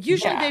 Like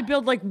usually they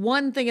build like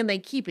one thing and they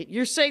keep it.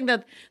 You're saying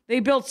that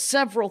they built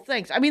several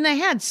things. I mean, they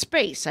had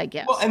space, I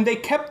guess. Well, and they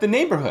kept the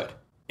neighborhood.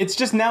 It's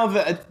just now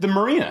the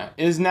marina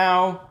is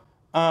now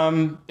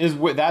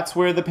that's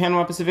where the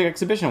Panama Pacific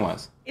exhibition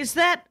was. Is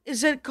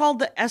it called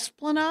the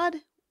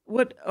Esplanade?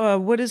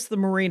 What is the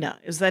marina?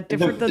 Is that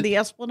different than the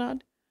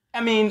Esplanade?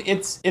 I mean,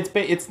 it's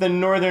the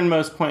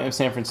northernmost point of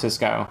San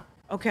Francisco.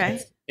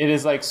 Okay. It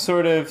is like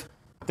sort of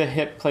the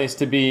hip place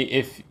to be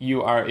if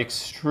you are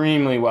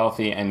extremely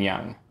wealthy and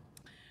young.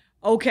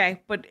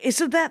 Okay, but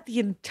isn't that the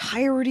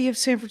entirety of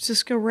San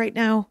Francisco right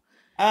now?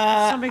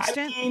 To some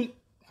extent? I mean,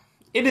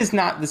 it is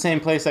not the same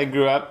place I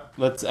grew up.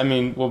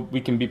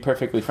 We can be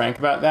perfectly frank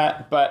about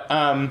that. But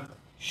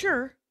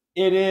Sure.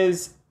 it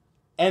is,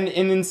 and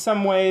in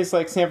some ways,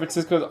 like San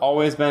Francisco has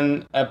always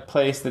been a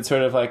place that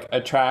sort of like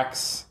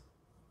attracts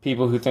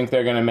people who think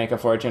they're going to make a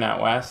fortune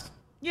out west.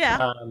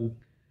 Yeah.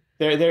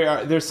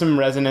 There's some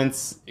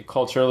resonance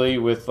culturally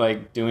with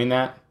like doing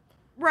that.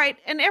 Right,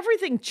 and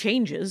everything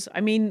changes.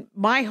 I mean,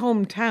 my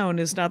hometown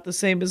is not the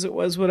same as it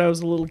was when I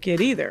was a little kid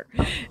either,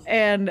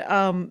 and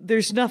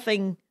there's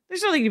nothing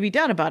to be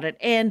done about it.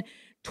 And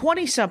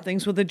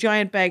 20-somethings with a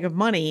giant bag of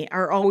money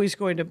are always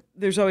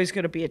there's always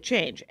going to be a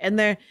change, and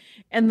the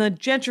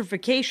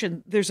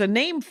gentrification, there's a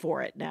name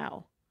for it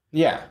now,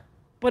 Yeah.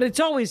 but it's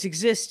always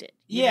existed.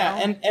 you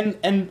Yeah, know?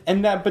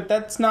 and that, but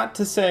that's not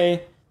to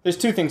say. There's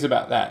two things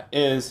about that.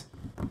 Is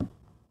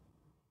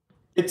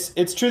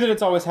it's true that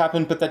it's always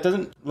happened, but that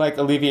doesn't like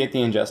alleviate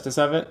the injustice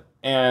of it,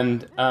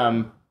 and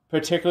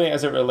particularly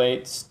as it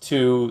relates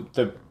to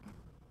the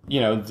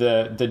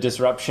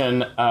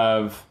disruption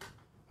of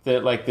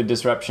the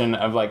disruption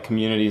of like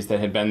communities that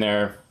had been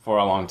there for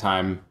a long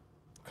time,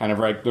 kind of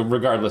like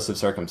regardless of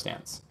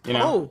circumstance.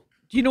 Oh,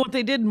 do you know what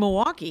they did in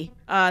Milwaukee?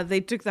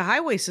 They took the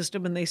highway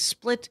system and they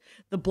split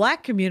the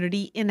black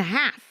community in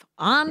half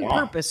on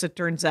purpose, it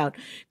turns out.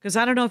 Because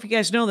I don't know if you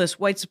guys know this,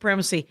 white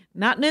supremacy,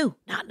 not new.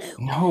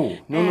 No,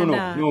 And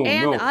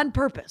no. on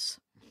purpose.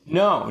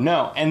 No,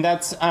 and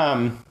that's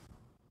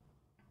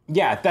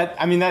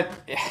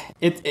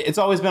it's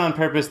always been on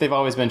purpose. They've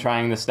always been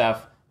trying this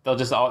stuff.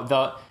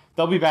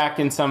 They'll be back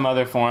in some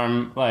other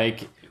form.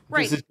 Like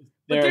Right.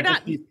 They're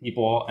just these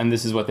people, and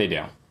this is what they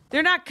do.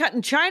 They're not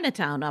cutting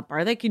Chinatown up,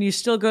 are they? Can you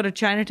still go to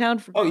Chinatown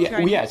for Oh yeah,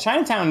 Chinese? well, yeah.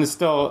 Chinatown is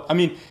still. I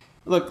mean,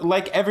 look,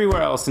 like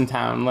everywhere else in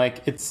town,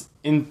 like it's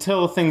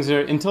until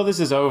this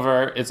is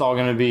over, it's all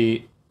going to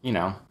be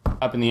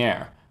up in the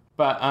air.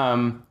 But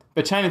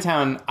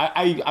Chinatown,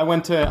 I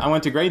went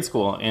to grade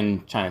school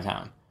in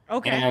Chinatown.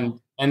 Okay. And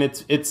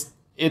it's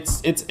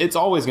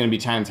always going to be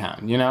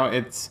Chinatown.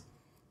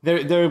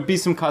 There'll be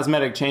some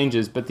cosmetic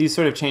changes, but these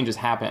sort of changes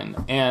happen.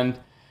 And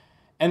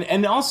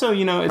also,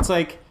 it's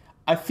like,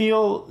 I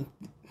feel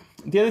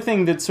the other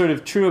thing that's sort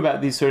of true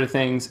about these sort of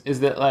things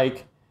is that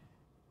like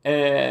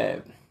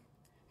they're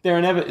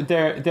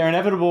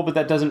inevitable, but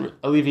that doesn't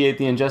alleviate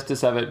the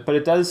injustice of it. But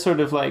it does sort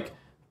of like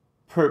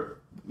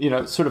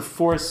sort of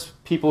force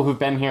people who've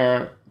been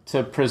here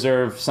to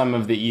preserve some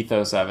of the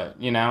ethos of it,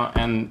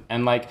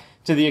 and like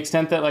to the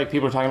extent that like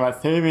people are talking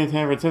about saving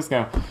San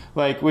Francisco,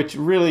 like which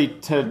really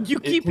it can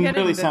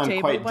really sound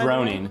quite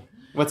droning.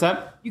 What's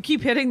up? You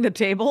keep hitting the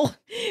table,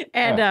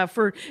 and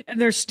and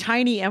there's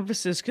tiny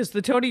emphasis because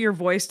the tone of your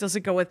voice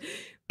doesn't go with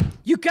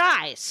 "you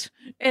guys."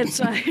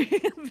 It's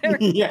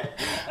yeah.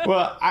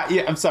 Well,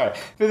 I'm sorry.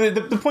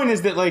 The point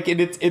is that like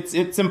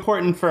it's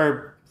important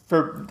for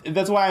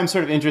that's why I'm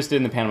sort of interested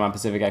in the Panama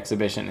Pacific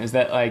exhibition, is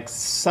that like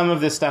some of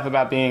this stuff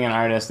about being an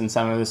artist and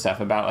some of this stuff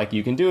about like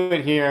you can do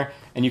it here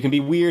and you can be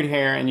weird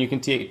here and you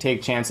can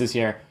take chances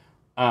here.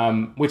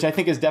 Which I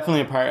think is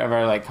definitely a part of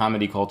our like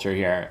comedy culture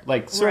here,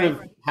 like sort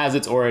of has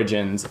its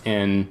origins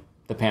in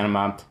the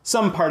Panama,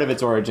 some part of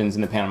its origins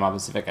in the Panama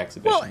Pacific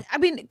exhibition. Well, I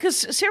mean, because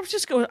San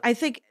Francisco,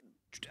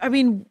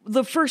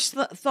 the first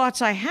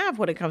thoughts I have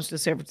when it comes to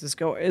San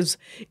Francisco is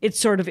it's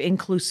sort of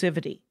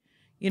inclusivity,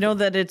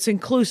 that it's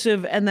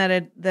inclusive and that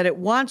it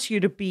wants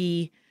you to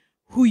be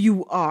who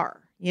you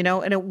are,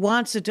 and it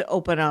wants it to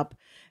open up.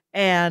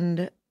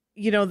 And,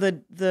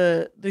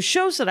 the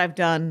shows that I've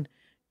done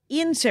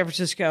in San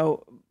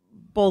Francisco,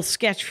 both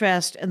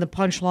Sketchfest and the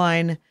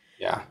Punchline,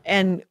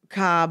 and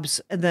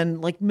Cobb's, and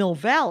then like Mill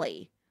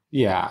Valley,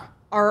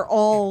 are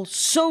all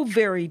so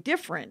very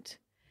different.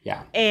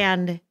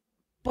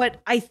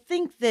 But I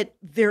think that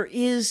there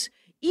is,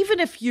 even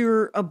if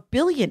you're a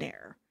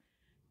billionaire,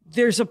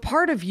 there's a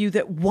part of you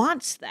that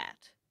wants that.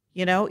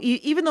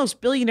 Even those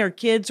billionaire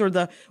kids or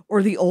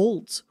the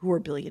olds who are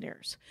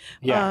billionaires,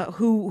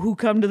 who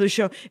come to the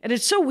show. And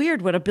it's so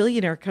weird when a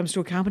billionaire comes to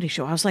a comedy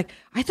show. I was like,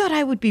 I thought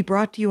I would be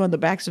brought to you on the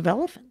backs of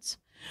elephants.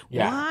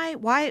 Yeah.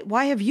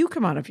 Why have you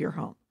come out of your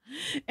home?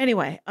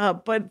 Anyway,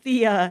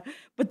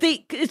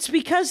 it's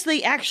because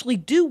they actually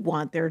do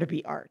want there to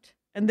be art,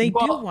 and they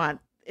do want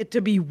it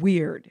to be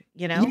weird,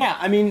 Yeah,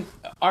 I mean,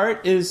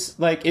 art is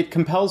like, it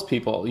compels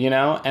people,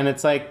 and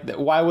it's like,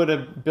 why would a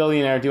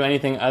billionaire do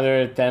anything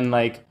other than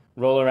like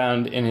roll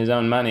around in his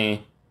own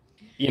money,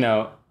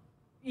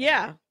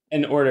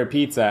 and order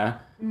pizza?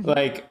 Mm-hmm.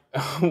 Like,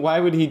 why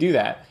would he do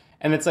that?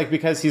 And it's like,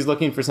 because he's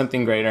looking for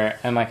something greater,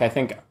 and like, I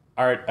think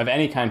art of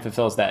any kind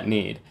fulfills that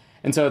need.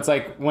 And so it's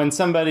like, when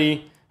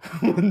somebody's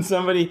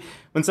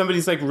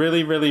like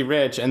really, really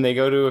rich and they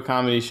go to a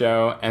comedy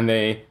show and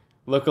they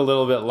look a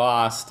little bit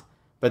lost,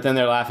 but then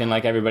they're laughing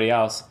like everybody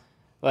else,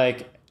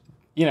 like,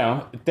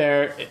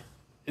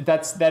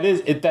 that's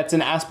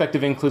an aspect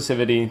of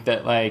inclusivity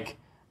that like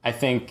I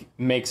think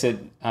makes it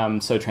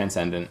so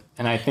transcendent,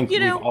 and I think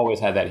we've always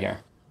had that here.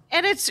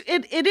 And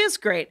it is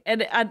great,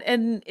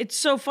 and it's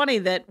so funny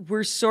that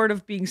we're sort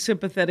of being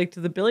sympathetic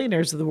to the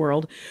billionaires of the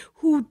world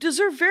who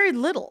deserve very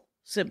little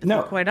sympathy,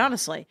 No. quite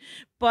honestly.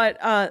 But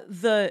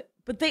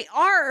they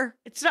are.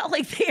 It's not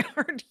like they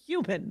aren't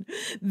human.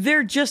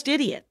 They're just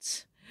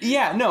idiots.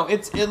 Yeah, no,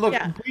 look,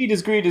 greed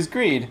is greed is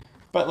greed,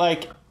 but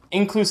like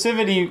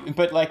inclusivity,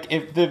 but like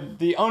if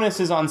the onus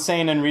is on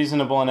sane and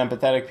reasonable and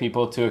empathetic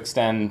people to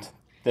extend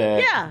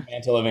the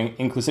mantle of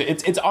inclusive.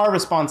 It's our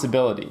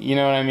responsibility. You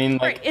know what I mean?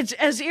 Like, right. It's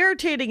as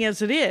irritating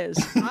as it is.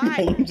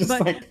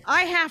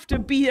 I have to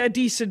be a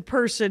decent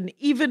person,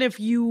 even if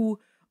you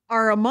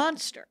are a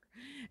monster.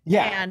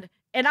 Yeah.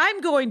 And I'm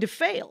going to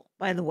fail,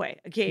 by the way,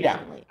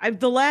 occasionally. Yeah.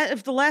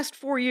 If the last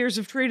 4 years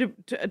have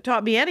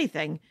taught me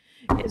anything,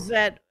 is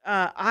that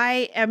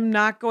I am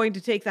not going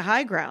to take the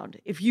high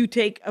ground if you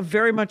take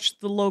very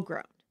much the low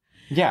ground.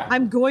 Yeah.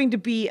 I'm going to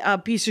be a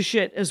piece of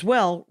shit as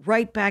well,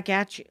 right back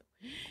at you.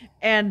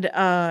 And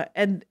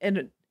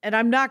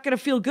I'm not going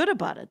to feel good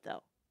about it,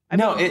 though.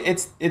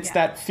 It's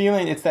that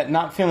feeling. It's that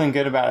not feeling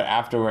good about it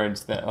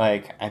afterwards that,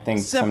 like, I think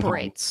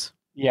separates.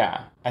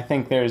 Yeah, I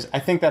think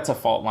that's a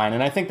fault line,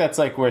 and I think that's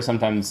like where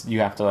sometimes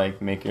you have to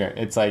like make your.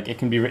 It's like it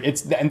can be.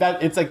 It's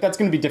like that's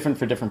going to be different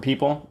for different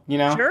people, you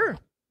know. Sure.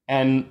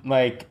 And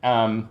like,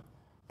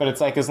 but it's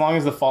like as long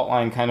as the fault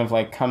line kind of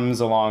like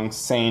comes along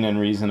sane and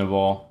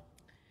reasonable.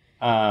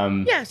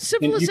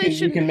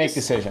 Civilization. You can make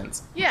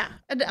decisions. Yeah,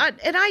 and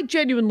I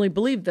genuinely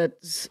believe that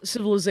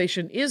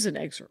civilization is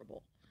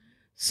inexorable.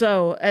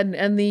 So,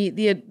 and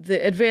the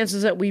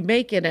advances that we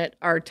make in it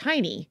are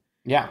tiny.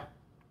 Yeah.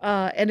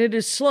 And it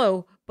is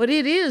slow, but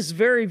it is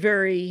very,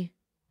 very,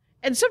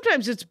 and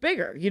sometimes it's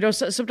bigger. You know,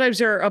 sometimes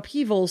there are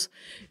upheavals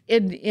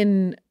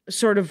in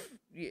sort of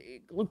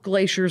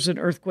glaciers and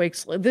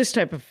earthquakes, this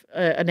type of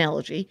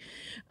analogy.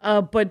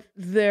 But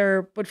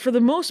for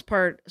the most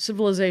part,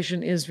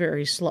 civilization is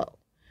very slow.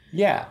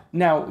 Yeah.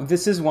 Now,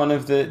 this is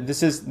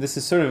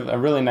sort of a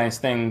really nice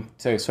thing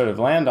to sort of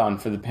land on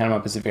for the Panama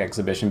Pacific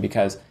exhibition,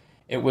 because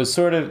it was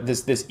sort of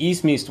this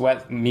East meets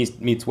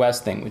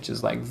West thing, which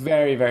is like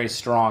very, very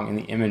strong in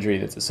the imagery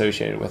that's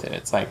associated with it.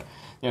 It's like,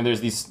 you know,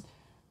 there's these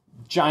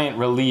giant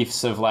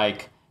reliefs of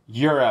like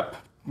Europe,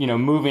 you know,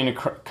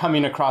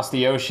 coming across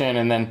the ocean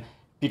and then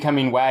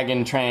becoming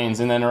wagon trains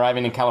and then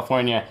arriving in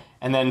California.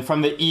 And then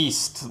from the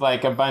East,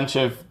 like a bunch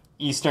of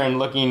Eastern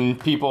looking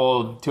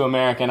people to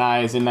American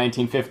eyes in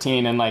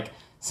 1915, and like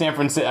San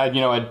Francisco,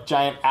 you know, a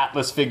giant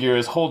Atlas figure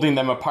is holding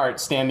them apart,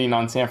 standing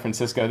on San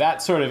Francisco.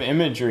 That sort of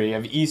imagery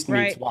of East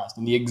meets West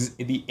and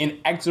the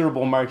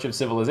inexorable march of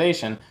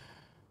civilization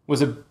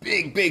was a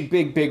big, big,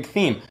 big, big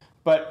theme.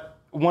 But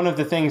one of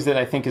the things that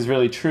I think is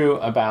really true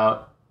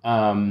about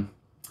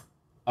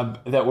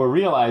that we're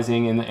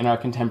realizing in our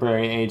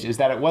contemporary age is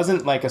that it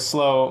wasn't like a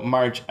slow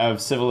march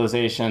of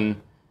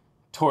civilization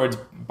towards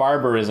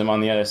barbarism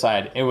on the other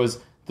side. It was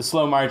the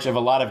slow march of a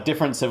lot of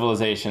different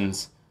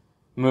civilizations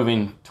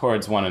moving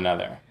towards one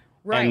another.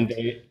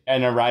 Right.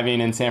 And arriving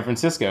in San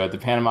Francisco at the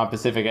Panama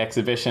Pacific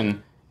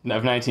exhibition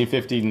of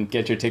 1950, and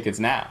get your tickets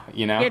now,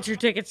 you know? Get your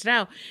tickets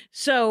now.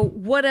 So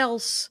what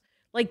else?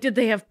 Like, did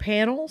they have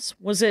panels?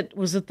 Was it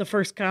the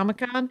first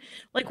Comic-Con?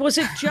 Like, was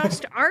it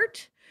just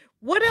art?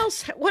 What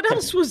else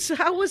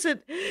how was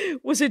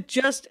it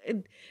just,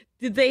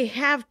 did they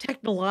have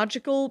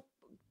technological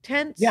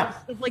tents? Yeah.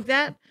 Stuff like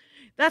that?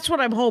 That's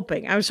what I'm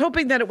hoping. I was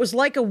hoping that it was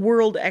like a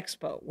World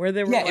Expo where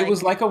there were it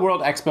was like a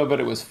World Expo, but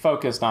it was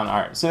focused on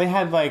art. So they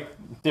had like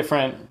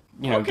different,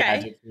 you know,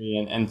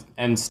 gadgetry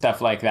and stuff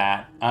like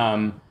that.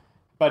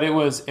 But it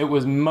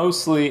was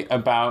mostly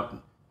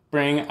about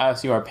bring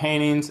us your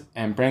paintings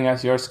and bring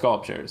us your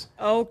sculptures.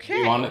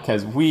 Okay.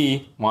 Because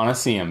we want to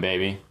see them,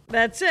 baby.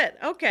 That's it.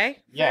 Okay.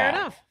 Fair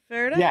enough.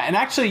 Yeah, and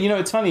actually, you know,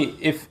 it's funny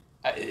if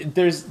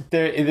this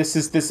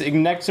is this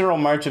inexorable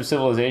march of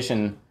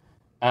civilization,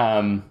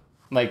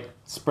 like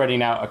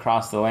spreading out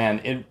across the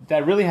land.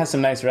 That really has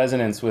some nice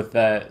resonance with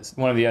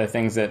one of the other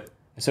things that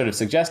I sort of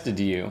suggested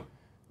to you,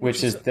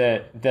 which is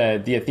the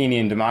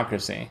Athenian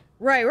democracy.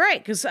 Right.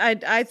 Because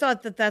I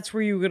thought that's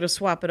where you were going to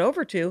swap it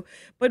over to.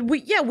 But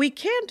we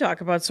can talk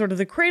about sort of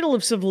the cradle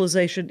of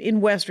civilization in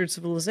Western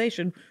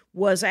civilization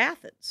was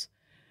Athens.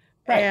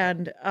 Right.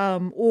 And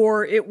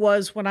or it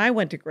was when I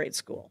went to grade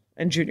school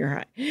and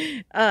junior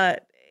high.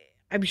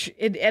 I'm sure,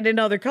 and in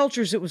other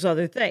cultures it was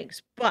other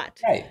things.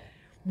 But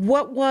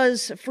what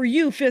was for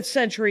you 5th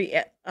century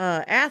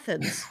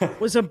Athens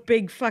was a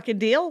big fucking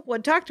deal?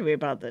 Talk to me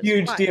about this.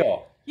 Huge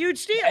deal.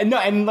 Huge deal. No,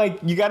 and like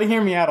you got to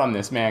hear me out on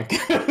this, man.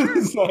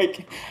 It's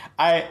like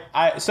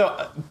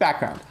so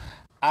background.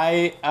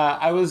 I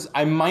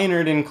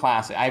minored in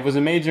classics. I was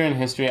a major in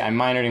history. I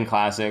minored in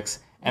classics,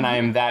 and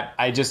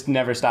I just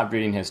never stopped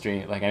reading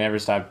history. Like I never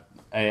stopped.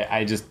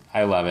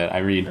 I love it. I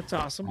read. That's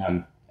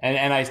awesome.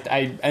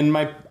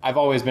 I've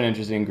always been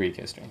interested in Greek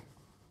history.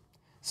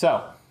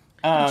 So,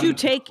 did you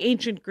take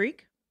ancient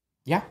Greek?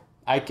 Yeah,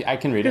 I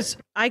can read it.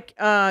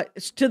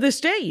 To this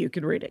day you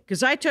can read it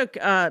because I took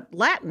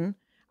Latin.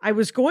 I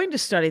was going to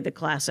study the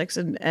classics,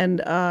 and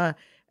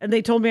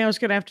they told me I was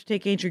going to have to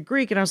take ancient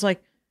Greek, and I was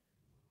like,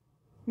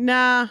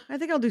 Nah, I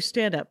think I'll do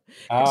stand up.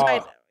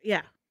 Oh,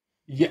 Yeah.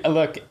 yeah.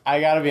 Look, I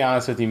gotta be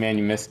honest with you, man.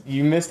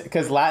 You missed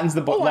because I'm Latin's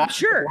the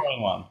sure.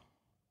 boring one.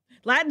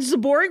 Latin's the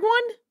boring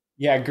one?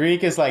 Yeah,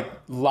 Greek is like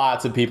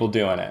lots of people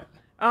doing it.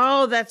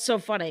 Oh, that's so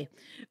funny.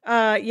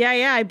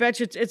 Yeah, I bet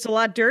you it's a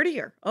lot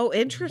dirtier. Oh,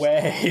 interesting.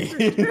 Way.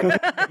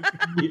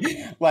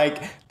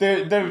 Like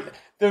the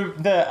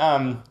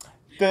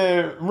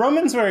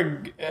Romans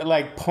were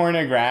like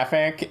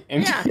pornographic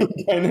in Yeah.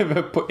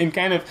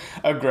 kind of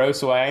a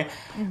gross way,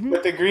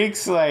 but the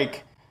Greeks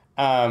like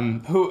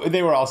who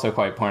they were also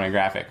quite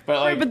pornographic, but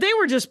like But they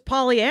were just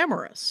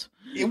polyamorous.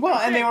 well,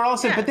 and they were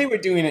also Yeah. but they were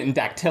doing it in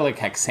dactylic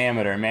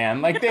hexameter,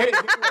 man. Like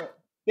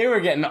they were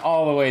getting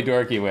all the way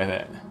dorky with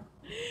it.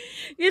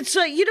 It's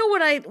you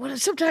know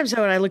sometimes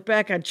when I look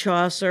back on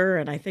Chaucer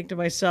and I think to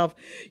myself,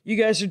 you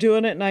guys are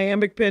doing it in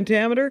iambic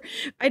pentameter.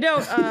 I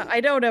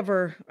don't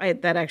ever.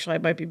 That actually I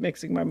might be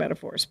mixing my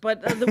metaphors,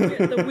 but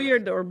the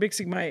weird or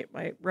mixing my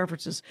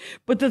references.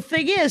 But the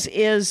thing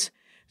is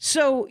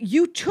so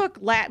you took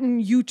Latin,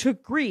 you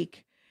took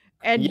Greek,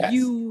 and Yes.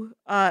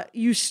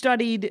 you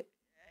studied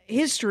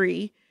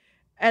history,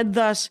 and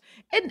thus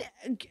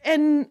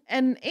and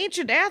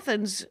ancient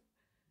Athens,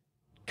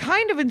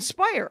 kind of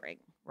inspiring.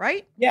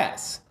 Right?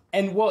 Yes,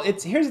 and well,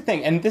 here's the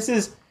thing, and there's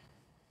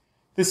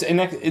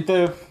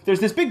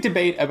this big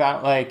debate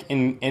about like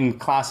in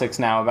classics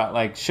now about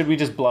like should we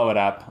just blow it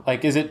up?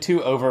 Like, is it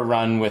too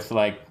overrun with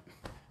like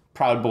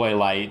Proud Boy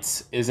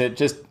lights? Is it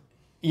just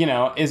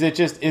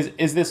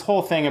is this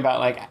whole thing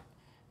about like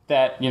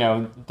that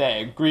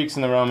the Greeks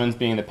and the Romans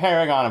being the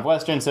paragon of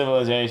Western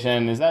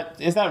civilization? Is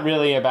that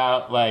really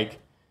about like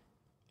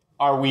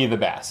are we the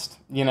best?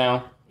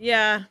 Yeah.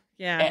 Yeah.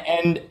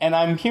 And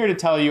I'm here to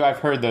tell you I've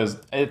heard those.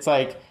 It's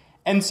like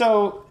and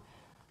so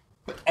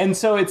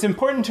it's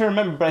important to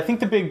remember, but I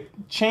think the big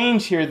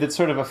change here that's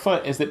sort of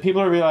afoot is that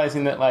people are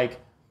realizing that like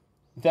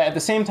that at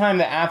the same time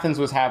that Athens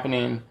was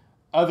happening,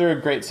 other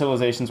great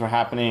civilizations were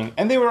happening,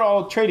 and they were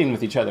all trading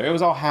with each other. It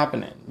was all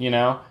happening,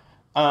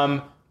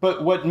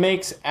 But what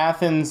makes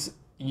Athens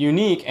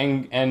unique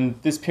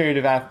and this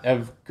period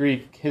of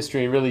Greek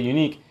history really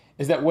unique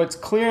is that what's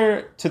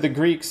clear to the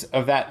Greeks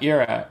of that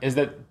era is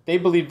that they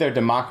believed their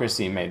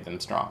democracy made them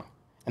strong,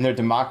 and their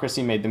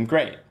democracy made them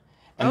great.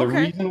 And the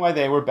reason why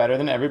they were better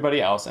than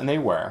everybody else, and they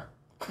were,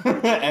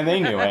 and they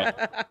knew it,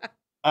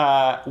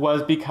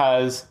 was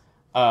because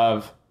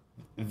of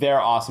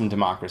their awesome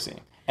democracy.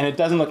 And it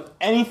doesn't look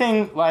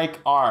anything like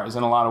ours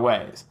in a lot of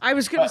ways. I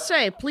was going to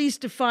say, please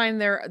define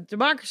their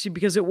democracy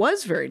because it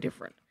was very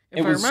different.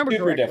 If I remember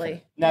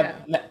correctly.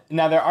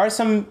 Now there are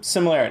some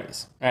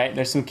similarities, right?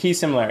 There's some key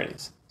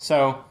similarities.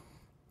 So,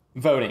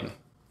 voting.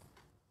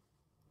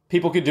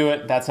 People could do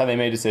it. That's how they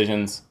made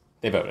decisions.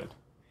 They voted.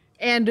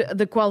 And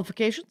the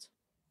qualifications?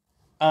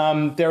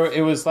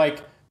 It was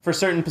like for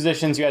certain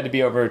positions you had to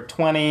be over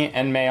 20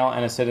 and male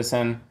and a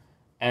citizen,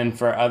 and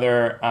for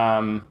other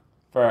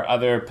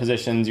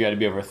positions you had to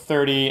be over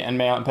 30 and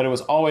male. But it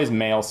was always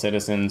male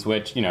citizens,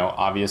 which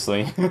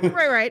obviously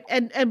right.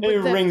 And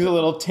it rings a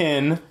little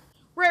tin.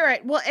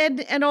 Right. Well,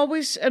 and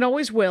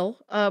always will.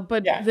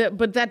 But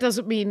that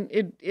doesn't mean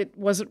it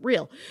wasn't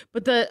real.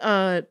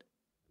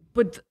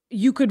 But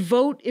you could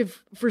vote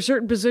for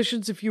certain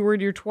positions if you were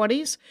in your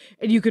 20s,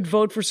 and you could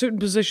vote for certain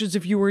positions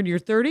if you were in your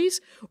 30s.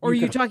 Or are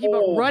you talking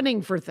about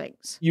running for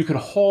things? You could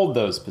hold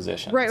those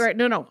positions. Right.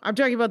 No. I'm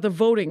talking about the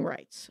voting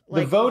rights.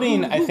 Like, the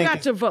voting, who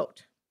got to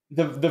vote?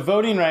 The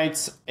voting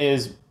rights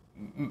is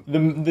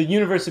the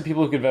universe of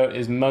people who could vote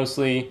is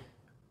mostly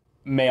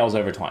males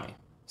over 20.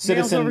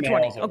 Males over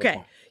 20. Okay.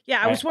 20, Yeah,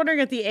 right? I was wondering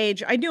at the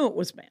age. I knew it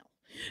was male.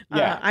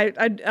 Yeah.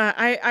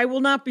 I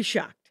will not be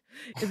shocked.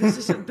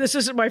 This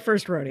isn't my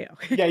first rodeo.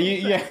 Yeah,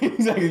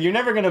 exactly. You're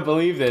never going to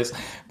believe this,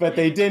 but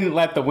they didn't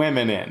let the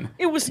women in.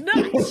 It was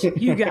nuts,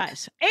 you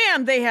guys.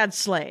 And they had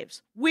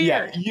slaves.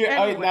 Weird.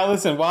 Yeah. Anyway. Now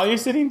listen, while you're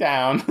sitting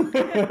down,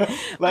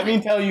 let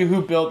me tell you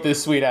who built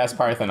this sweet-ass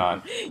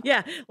Parthenon.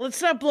 Yeah,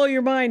 let's not blow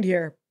your mind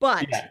here,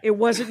 but it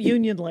wasn't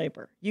union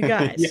labor, you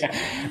guys.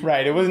 Yeah,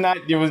 right. It was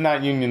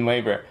not union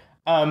labor.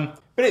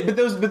 But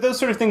those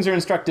sort of things are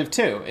instructive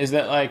too. Is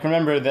that like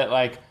remember that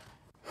like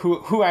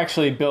who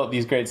actually built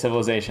these great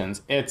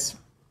civilizations? It's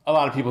a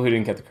lot of people who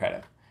didn't get the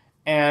credit.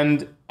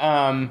 And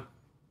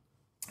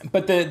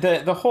but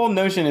the whole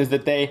notion is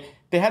that they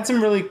had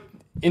some really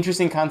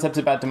interesting concepts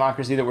about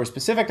democracy that were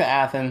specific to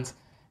Athens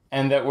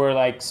and that were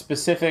like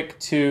specific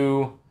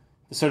to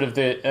sort of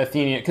the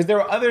Athenian, because there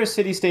were other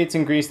city-states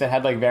in Greece that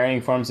had like varying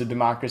forms of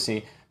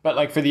democracy. But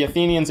like for the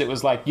Athenians, it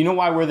was like,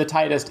 why we're the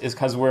tightest is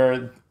because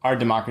our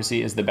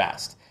democracy is the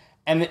best.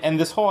 And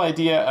this whole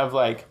idea of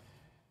like,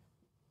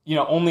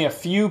 only a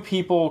few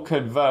people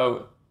could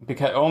vote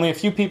because only a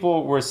few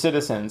people were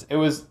citizens. It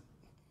was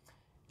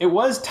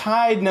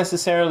tied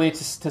necessarily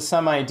to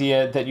some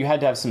idea that you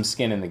had to have some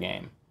skin in the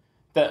game.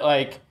 That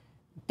like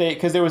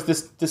because there was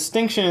this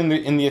distinction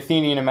in the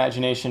Athenian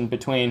imagination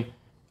between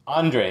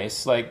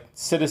andres, like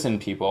citizen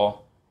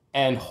people,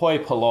 and hoi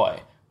polloi,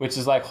 which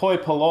is like hoi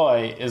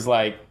polloi is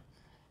like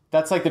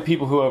that's like the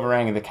people who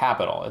overran the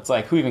capital. It's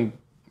like who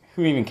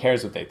even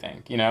cares what they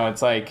think?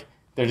 It's like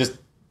they're just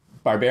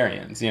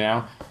barbarians, you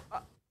know?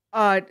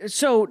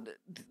 So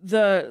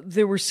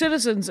there were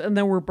citizens and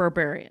there were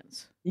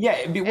barbarians.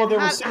 Yeah, well, there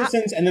were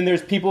citizens, and then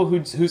there's people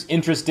whose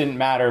interest didn't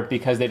matter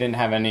because they didn't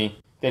have any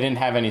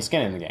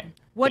skin in the game.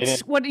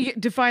 What do you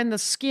define the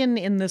skin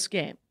in this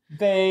game?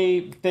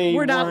 They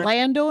were not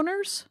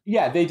landowners?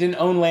 Yeah, they didn't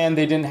own land,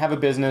 they didn't have a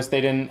business, they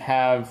didn't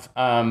have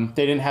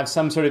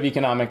some sort of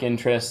economic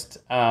interest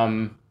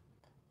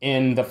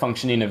in the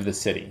functioning of the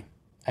city,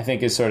 I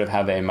think is sort of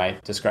how they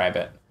might describe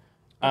it.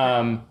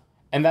 And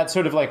that's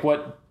sort of like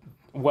what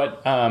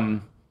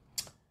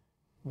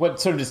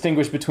sort of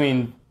distinguished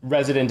between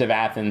resident of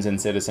Athens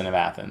and citizen of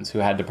Athens who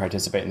had to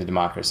participate in the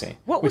democracy,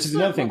 which is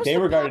another thing. They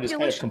regarded as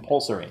kind of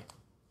compulsory.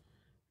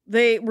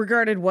 They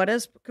regarded what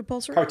as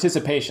compulsory?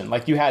 Participation,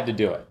 like you had to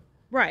do it.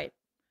 Right.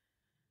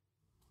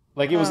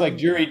 Like it was like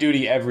jury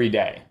duty every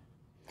day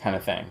kind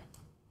of thing.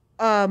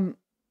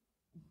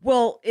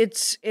 Well,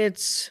 it's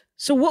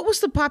so what was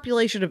the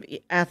population of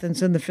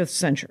Athens in the 5th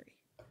century?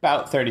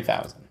 About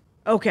 30,000.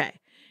 Okay.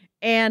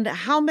 And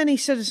how many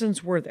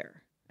citizens were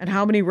there? And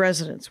how many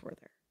residents were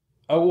there?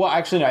 Oh, well,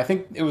 actually, no, I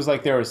think it was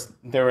like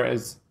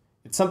it's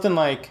something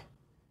like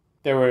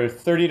there were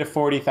 30 to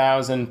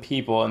 40,000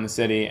 people in the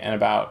city, and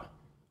about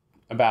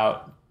I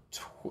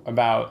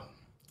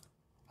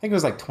think it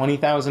was like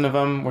 20,000 of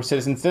them were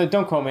citizens.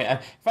 Don't quote me.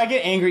 If I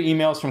get angry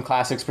emails from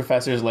classics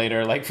professors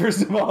later, like,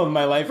 first of all,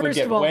 my life would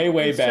get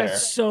way better.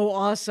 That's so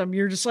awesome.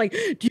 You're just like,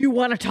 do you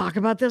want to talk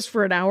about this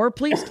for an hour,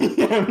 please?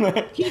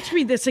 Teach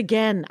me this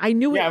again. I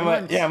knew it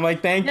once. I'm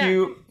like, thank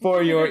you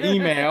for your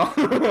email.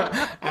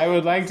 I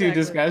would like to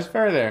discuss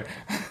further.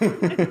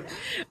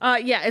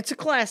 It's a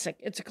classic.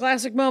 It's a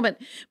classic moment.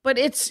 But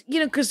it's,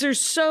 because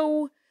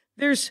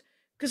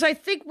because I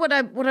think what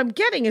I'm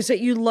getting is that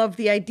you love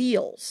the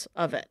ideals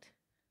of it.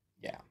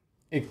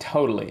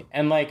 Totally.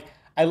 And like,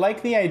 I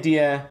like the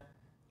idea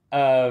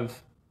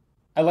of,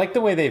 I like the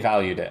way they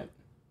valued it,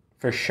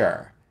 for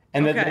sure.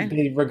 And that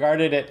they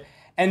regarded it.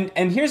 And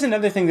here's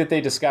another thing that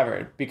they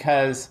discovered,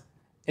 because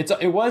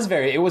it was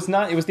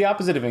the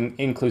opposite of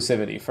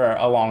inclusivity for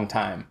a long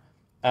time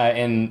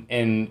in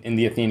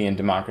the Athenian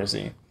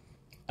democracy.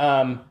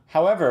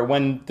 However,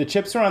 when the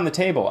chips were on the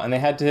table and they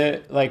had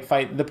to like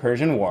fight the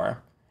Persian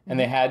War, and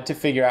they had to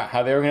figure out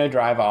how they were going to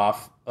drive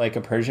off like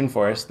a Persian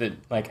force that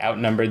like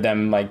outnumbered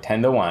them like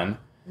 10-1.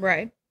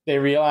 Right. They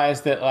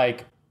realized that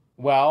like,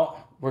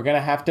 well, we're going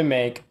to have to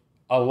make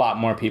a lot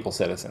more people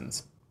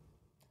citizens.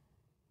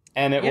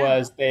 And it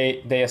was,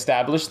 they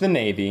established the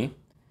Navy,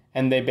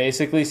 and they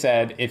basically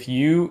said,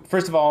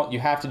 first of all, you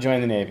have to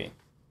join the Navy.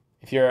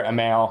 If you're a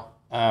male,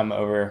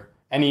 over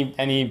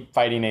any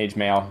fighting age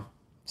male,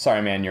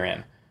 sorry, man, you're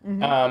in.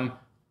 Mm-hmm.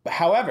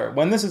 However,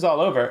 when this is all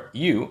over,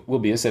 you will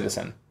be a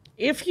citizen.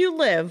 If you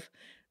live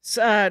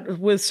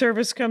with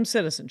service comes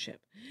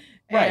citizenship.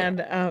 Right.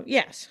 And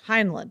yes,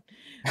 Heinlein.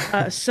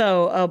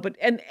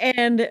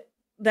 And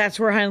that's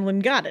where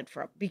Heinlein got it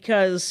from,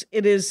 because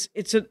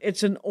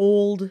it's an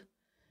old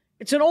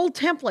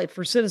template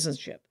for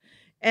citizenship.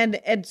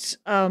 And it's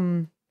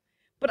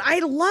but I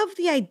love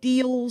the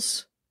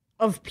ideals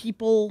of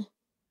people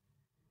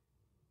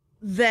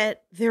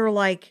that they're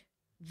like,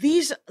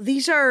 these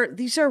are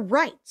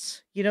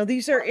rights,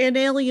 these are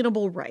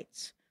inalienable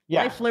rights.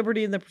 Yeah. Life,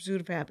 liberty, and the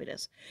pursuit of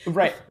happiness.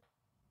 Right.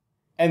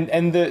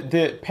 And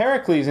the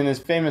Pericles in his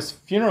famous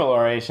funeral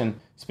oration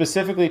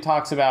specifically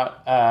talks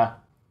about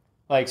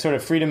like sort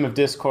of freedom of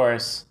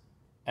discourse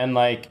and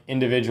like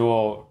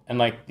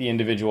the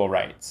individual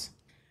rights.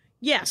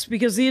 Yes,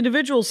 because the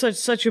individual is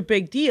such a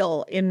big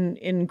deal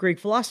in Greek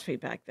philosophy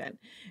back then,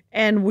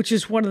 and which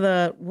is one of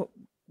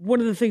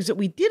the things that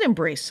we did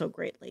embrace so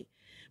greatly.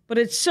 But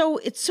it's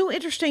so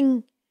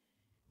interesting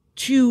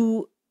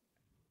to.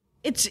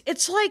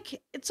 It's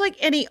like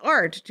any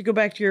art, to go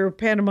back to your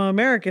Panama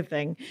America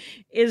thing,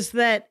 is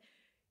that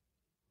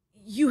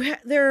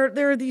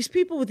there are these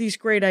people with these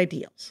great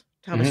ideals,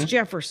 Thomas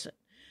Jefferson,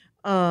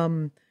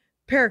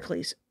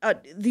 Pericles,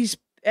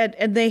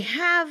 and they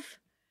have,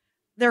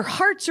 their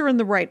hearts are in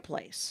the right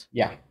place.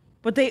 Yeah.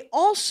 But they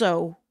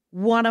also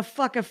want to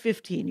fuck a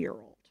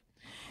 15-year-old.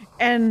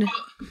 And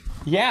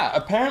yeah,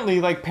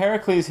 apparently, like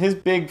Pericles, his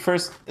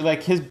first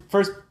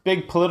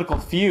big political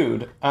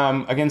feud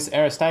against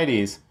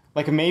Aristides,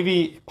 like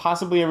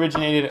possibly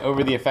originated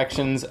over the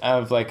affections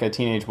of like a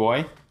teenage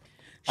boy.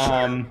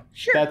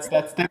 Sure. That's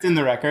in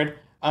the record.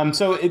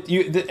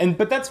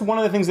 But that's one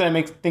of the things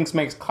that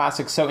makes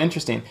classics so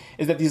interesting,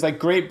 is that these like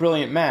great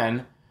brilliant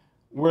men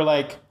were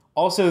like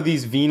also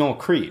these venal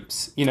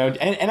creeps,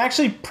 and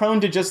actually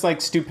prone to just like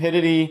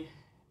stupidity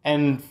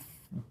and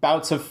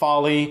bouts of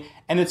folly.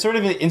 And it's sort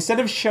of, instead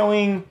of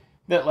showing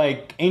that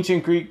like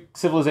ancient Greek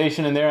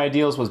civilization and their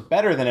ideals was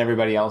better than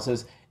everybody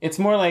else's, it's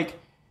more like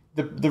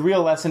the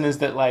real lesson is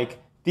that like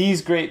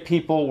these great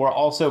people were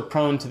also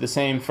prone to the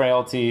same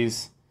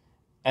frailties,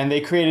 and they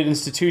created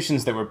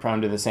institutions that were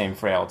prone to the same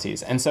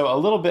frailties. And so a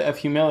little bit of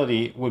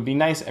humility would be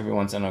nice every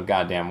once in a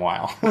goddamn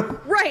while.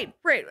 Right.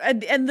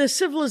 And the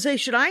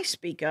civilization I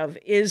speak of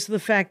is the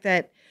fact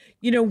that,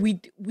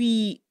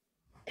 we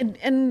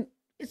and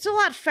it's a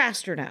lot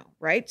faster now,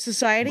 right?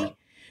 Society. Right.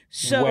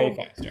 So way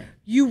faster.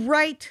 you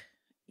write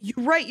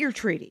your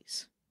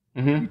treaties.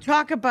 You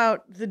talk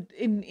about the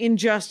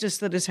injustice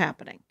that is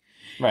happening.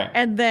 Right.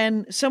 And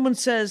then someone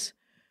says,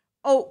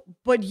 "Oh,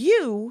 but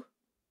you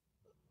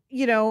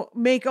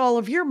make all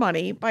of your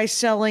money by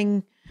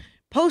selling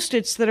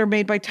Post-its that are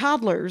made by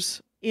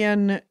toddlers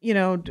in,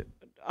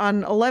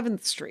 on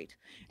 11th Street."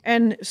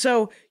 And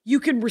so you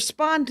can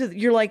respond to,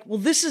 you're like, well,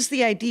 this is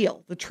the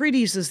ideal. The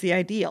treaties is the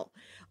ideal.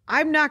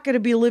 I'm not going to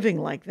be living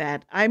like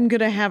that. I'm going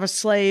to have a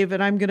slave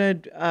and I'm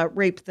going to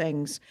rape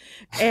things.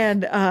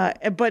 And,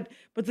 but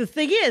the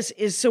thing is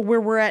so where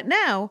we're at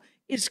now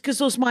is because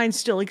those minds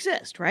still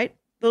exist, right?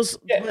 Those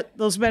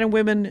men and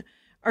women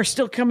are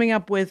still coming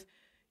up with,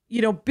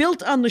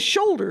 built on the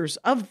shoulders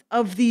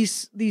of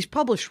these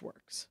published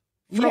works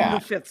from the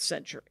 5th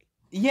century.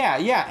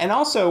 Yeah. And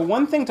also,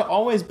 one thing to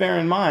always bear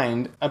in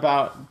mind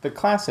about the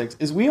classics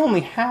is we only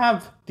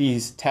have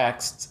these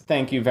texts,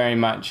 thank you very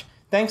much,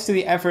 thanks to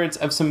the efforts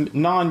of some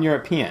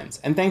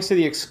non-Europeans, and thanks to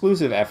the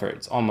exclusive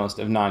efforts, almost,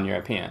 of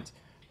non-Europeans,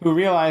 who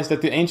realized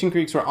that the ancient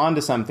Greeks were onto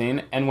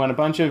something, and when a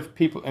bunch of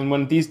people, and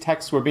when these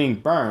texts were being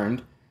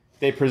burned,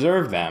 they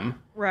preserved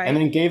them, right, and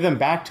then gave them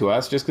back to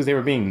us just because they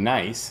were being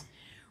nice.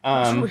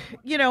 And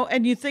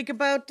you think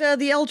about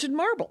the Elgin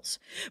marbles,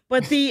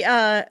 but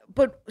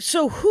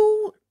so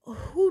who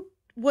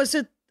was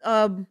it?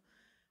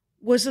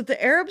 Was it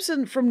the Arabs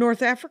from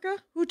North Africa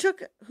who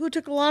took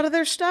a lot of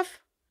their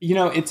stuff?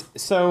 It's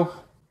so.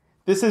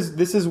 This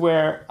is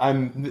where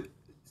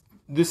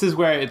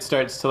it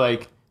starts to,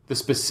 like, the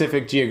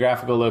specific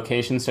geographical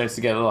location starts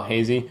to get a little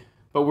hazy.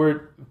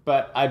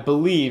 But I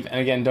believe, and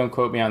again, don't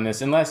quote me on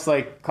this, unless,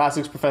 like,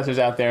 classics professors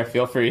out there,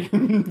 feel free.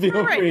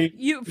 Feel free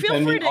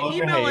to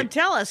email and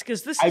tell us,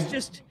 because this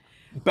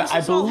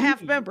is all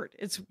half-membered.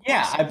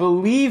 I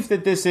believe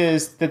that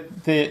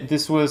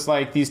this was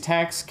like these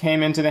texts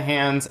came into the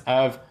hands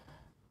of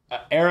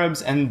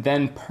Arabs and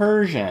then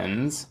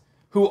Persians,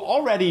 who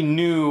already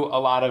knew a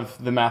lot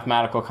of the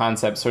mathematical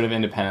concepts sort of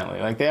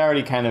independently. Like, they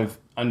already kind of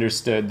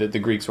understood that the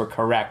Greeks were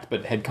correct,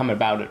 but had come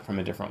about it from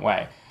a different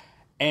way.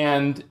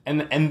 And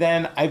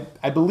then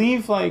I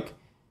believe, like,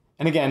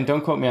 and again,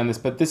 don't quote me on this,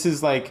 but this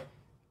is like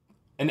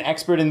an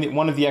expert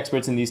one of the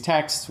experts in these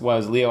texts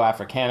was Leo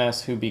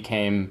Africanus, who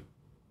became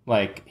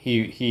like,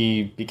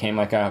 he became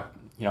like a,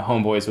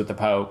 homeboys with the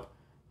Pope,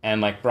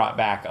 and, like, brought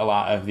back a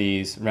lot of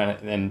these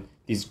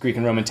Greek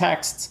and Roman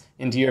texts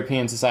into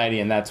European society,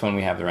 and that's when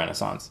we have the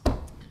Renaissance.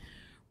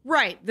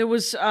 Right. There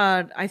was,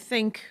 I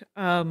think,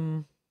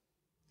 Name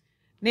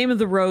of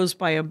the Rose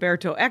by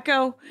Umberto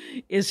Eco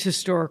is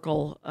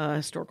historical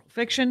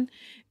fiction.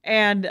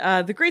 And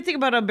the great thing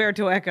about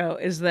Umberto Eco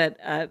is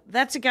that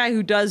that's a guy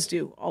who does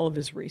do all of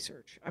his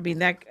research. I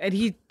mean, and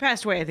he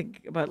passed away, I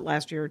think, about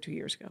last year or 2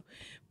 years ago.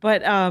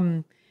 But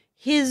I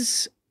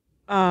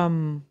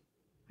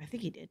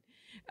think he did.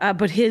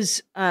 But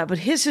his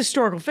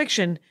historical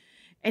fiction,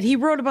 and he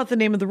wrote about the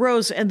Name of the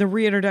Rose and the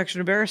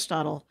reintroduction of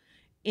Aristotle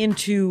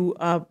into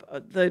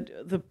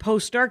the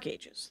post-Dark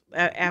Ages,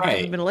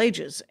 after the Middle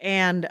Ages.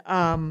 And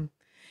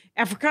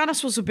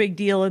Africanus was a big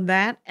deal in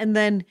that. And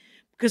then,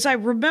 because I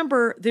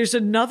remember there's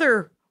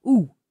another,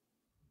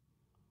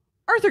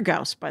 Arthur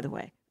Gaus, by the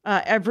way.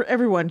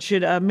 Everyone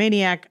should,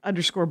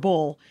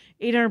 Maniac_Bull,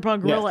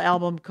 800-pound gorilla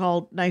album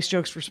called Nice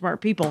Jokes for Smart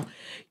People.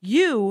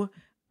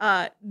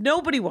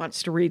 Nobody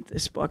wants to read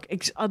this book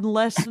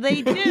unless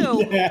they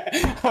do.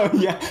 Huh?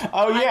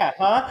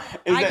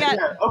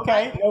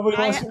 Okay. Nobody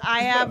wants to. I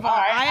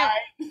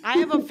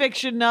have a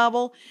fiction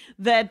novel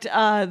that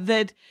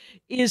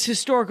is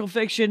historical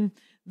fiction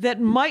that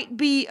might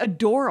be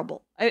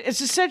adorable.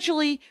 It's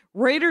essentially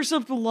Raiders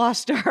of the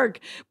Lost Ark,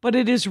 but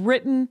it is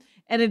written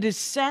and it is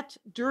set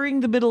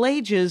during the Middle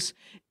Ages,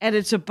 and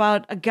it's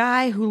about a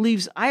guy who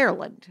leaves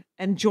Ireland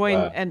and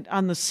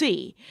on the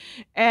sea.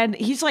 And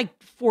he's like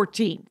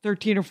 13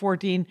 or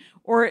 14,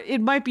 or it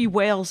might be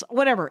Wales,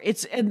 whatever.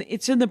 It's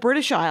in the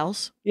British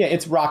Isles. Yeah,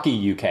 it's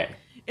Rocky, UK.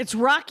 It's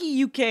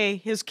Rocky, UK.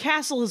 His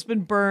castle has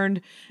been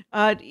burned.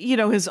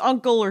 His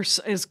uncle or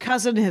his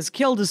cousin has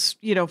killed his,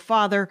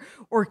 father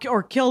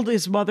or killed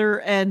his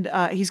mother. And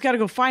he's got to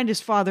go find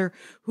his father,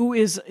 who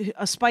is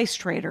a spice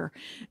trader.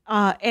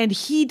 And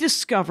he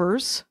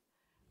discovers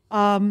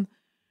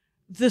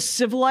the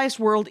civilized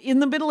world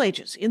in the Middle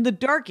Ages, in the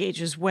Dark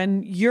Ages,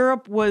 when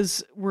Europe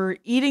were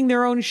eating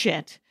their own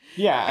shit.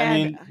 Yeah, I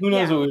mean, who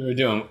knows what we were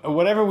doing?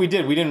 Whatever we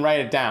did, we didn't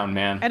write it down,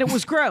 man. And it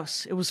was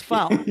gross. It was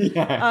foul.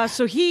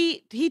 So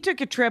he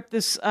took a trip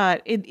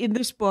in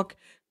this book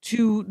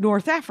to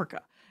North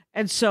Africa,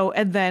 and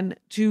then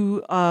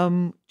to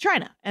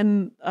China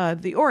and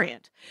the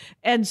Orient,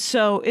 and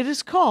so it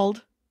is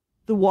called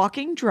The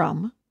Walking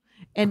Drum,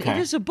 and it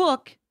is a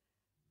book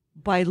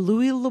by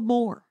Louis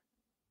L'Amour,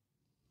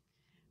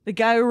 the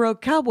guy who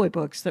wrote cowboy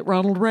books that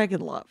Ronald Reagan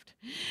loved.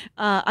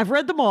 I've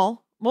read them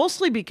all.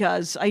 Mostly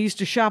because I used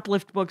to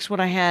shoplift books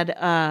when I had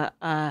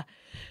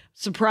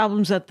some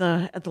problems at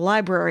the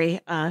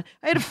library. I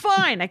had a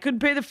fine. I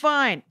couldn't pay the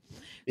fine.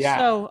 Yeah.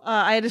 So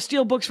I had to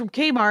steal books from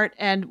Kmart.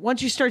 And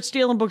once you start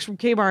stealing books from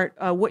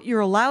Kmart, what you're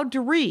allowed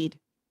to read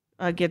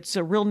gets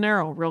real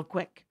narrow real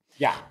quick.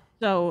 Yeah.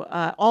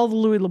 So all the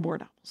Louis L'Amour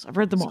novels. I've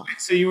read them all.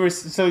 Do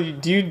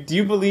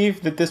you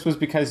believe that this was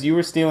because you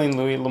were stealing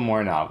Louis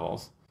L'Amour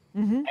novels?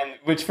 Mm-hmm. And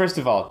which, first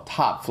of all,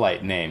 top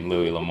flight name,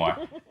 Louis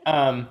L'Amour.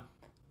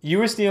 You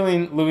were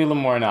stealing Louis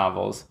L'Amour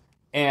novels,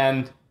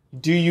 and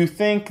do you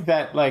think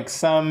that like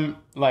some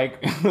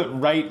like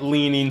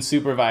right-leaning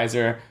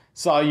supervisor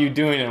saw you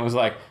doing it and was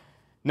like,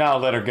 "No,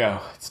 let her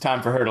go. It's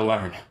time for her to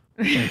learn."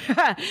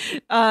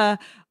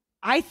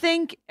 I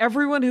think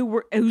everyone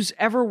who's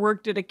ever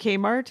worked at a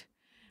Kmart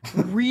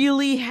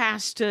really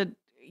has to.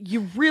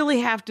 You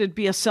really have to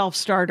be a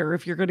self-starter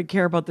if you're going to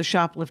care about the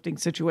shoplifting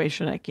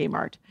situation at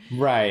Kmart.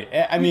 Right.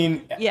 I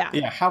mean,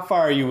 yeah. How far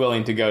are you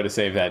willing to go to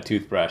save that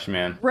toothbrush,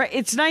 man? Right.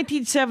 It's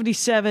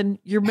 1977.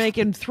 You're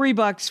making $3,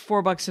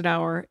 $4 an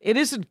hour. It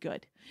isn't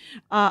good.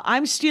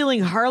 I'm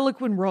stealing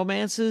Harlequin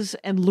romances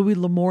and Louis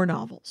L'Amour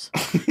novels.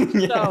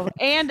 Yeah. So,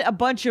 and a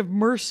bunch of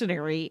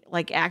mercenary,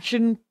 like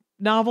action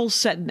novels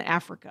set in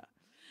Africa.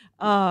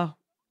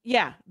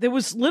 Yeah, there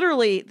was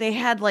literally, they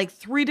had like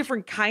 3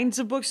 different kinds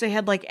of books. They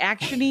had like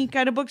action-y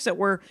kind of books that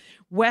were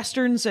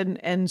Westerns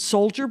and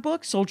soldier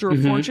books, soldier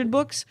of fortune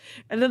books.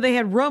 And then they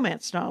had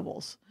romance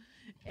novels.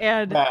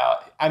 And well,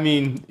 I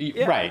mean,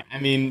 right. I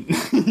mean,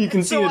 you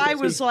can see so that I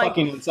was like,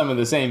 plucking with some of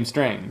the same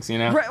strings, you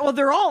know? Right,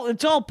 well,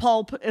 it's all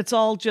pulp. It's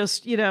all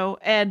just,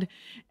 and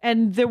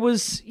there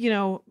was,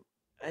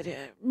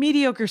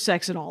 mediocre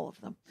sex in all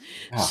of them.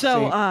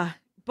 Oh,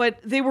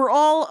 but they were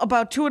all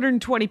about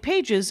 220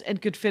 pages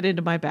and could fit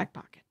into my back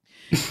pocket.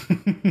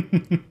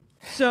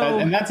 So,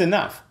 and that's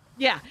enough.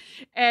 Yeah.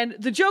 And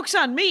the joke's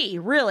on me,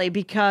 really,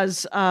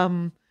 because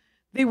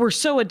they were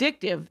so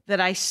addictive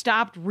that I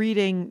stopped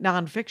reading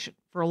nonfiction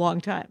for a long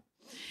time.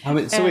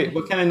 Wait,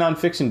 what kind of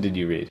nonfiction did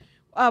you read?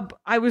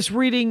 I was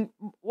reading,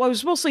 it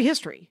was mostly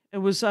history. It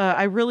was,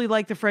 I really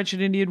liked the French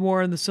and Indian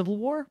War and the Civil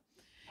War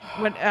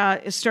when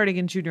starting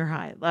in junior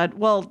high.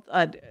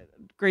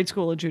 Grade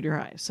school and junior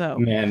high. So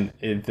man,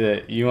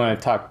 you want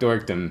to talk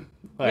dorkdom?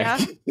 Like,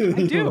 yeah,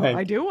 I do.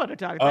 I do want to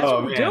talk. That's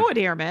what we're doing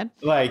here, man.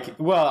 Like,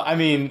 well, I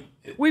mean,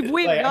 we've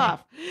weeded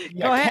off.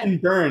 Go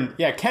ahead.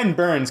 Ken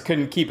Burns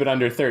couldn't keep it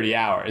under 30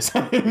 hours.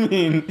 I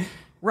mean,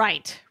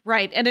 right,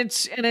 and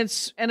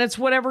it's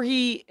whatever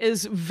he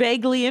is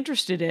vaguely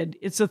interested in.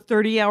 It's a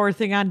 30-hour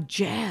thing on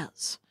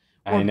jazz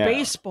or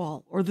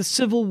baseball or the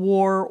Civil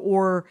War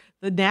or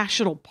the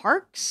national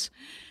parks.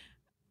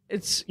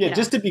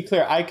 Just to be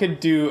clear, I could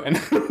do and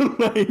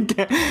like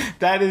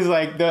that is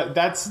like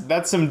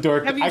that's some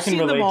dork. I can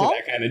relate to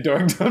that kind of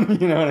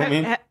dorkdom. You know what I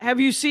mean? Have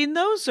you seen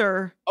those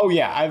or? Oh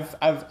yeah,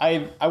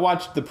 I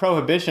watched the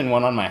Prohibition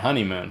one on my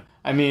honeymoon.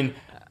 I mean,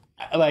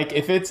 like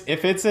if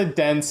it's a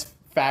dense,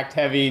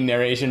 fact-heavy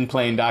narration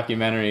playing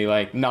documentary,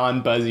 like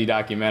non-buzzy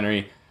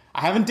documentary.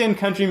 I haven't done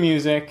country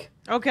music.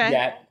 Okay.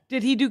 Yet.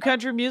 Did he do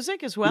country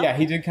music as well? Yeah,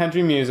 he did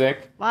country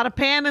music. A lot of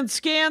pan and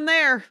scan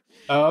there.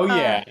 Oh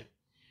yeah.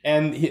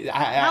 And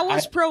how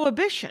was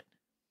Prohibition?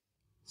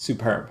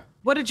 Superb.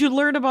 What did you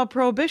learn about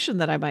Prohibition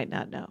that I might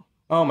not know?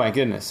 Oh my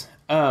goodness.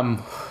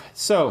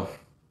 So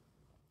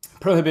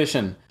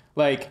Prohibition.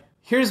 Like,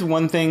 here's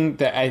one thing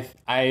that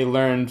I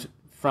learned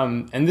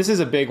from, and this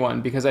is a big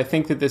one because I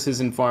think that this has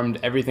informed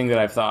everything that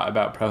I've thought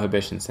about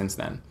Prohibition since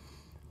then.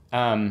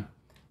 And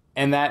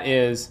that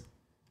is,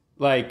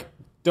 like,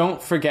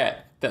 don't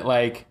forget that,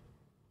 like,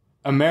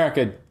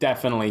 America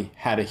definitely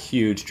had a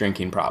huge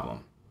drinking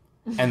problem.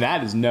 And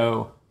that is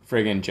no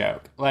friggin'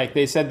 joke. Like,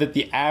 they said that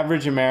the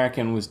average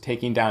American was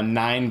taking down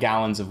 9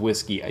 gallons of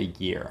whiskey a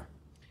year.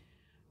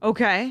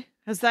 Okay.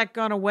 Has that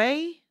gone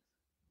away?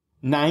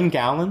 9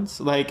 gallons?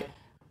 Like,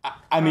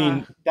 I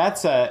mean,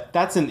 that's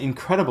an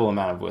incredible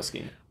amount of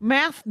whiskey.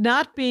 Math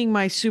not being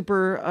my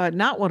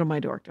not one of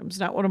my dorkdoms,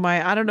 not one of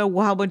my, I don't know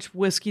how much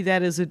whiskey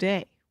that is a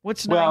day.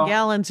 What's 9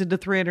 gallons into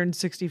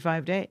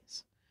 365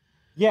 days?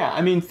 Yeah,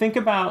 I mean, think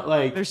about,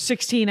 like... There's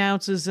 16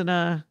 ounces in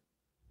a...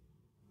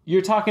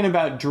 You're talking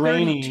about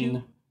draining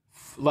 32.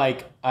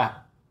 like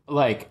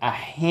a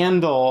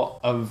handle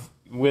of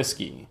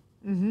whiskey.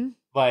 Mm-hmm.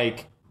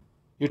 Like,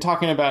 you're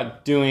talking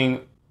about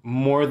doing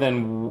more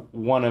than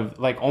one of,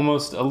 like,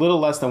 almost a little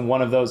less than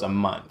one of those a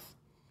month,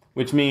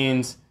 which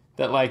means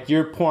that, like,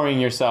 you're pouring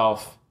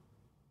yourself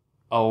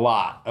a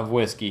lot of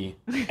whiskey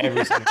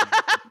every single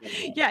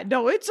day. Yeah,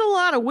 no, it's a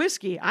lot of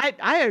whiskey.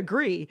 I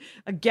agree.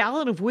 A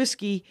gallon of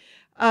whiskey.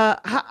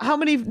 How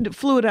many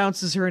fluid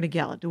ounces are in a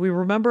gallon? Do we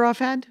remember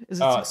offhand? Is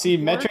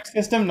it metric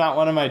system, not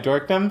one of my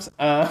dorkdoms.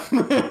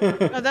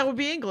 No, that would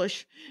be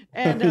English.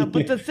 And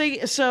but the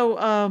thing,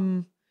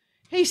 so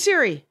hey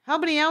Siri, how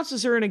many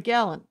ounces are in a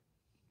gallon?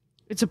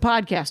 It's a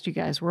podcast, you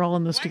guys. We're all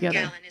in this together.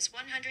 1 gallon is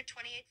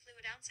 128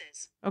 fluid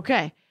ounces.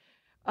 Okay.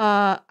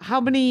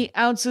 How many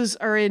ounces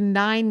are in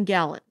 9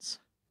 gallons?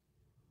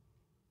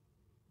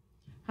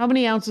 How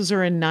many ounces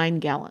are in 9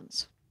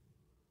 gallons?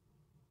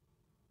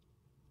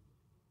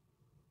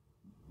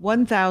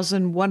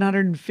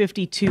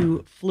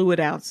 1,152 fluid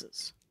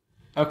ounces.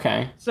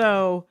 Okay.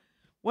 So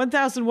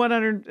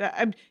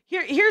 1,100.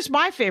 Here's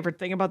my favorite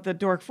thing about the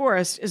Dork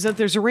Forest is that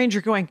there's a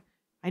ranger going,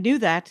 I knew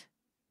that.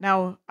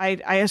 Now,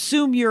 I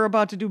assume you're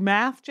about to do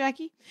math,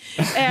 Jackie,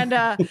 and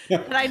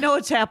I know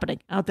it's happening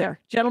out there,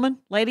 gentlemen,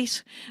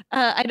 ladies.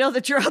 I know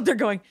that you're out there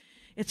going,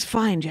 "It's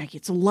fine, Jackie.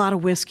 It's a lot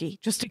of whiskey.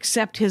 Just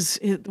accept his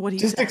what he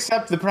Just said."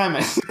 accept the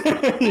premise. Right.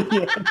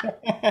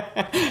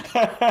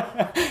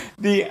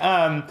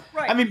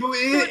 I mean, but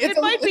It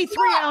might be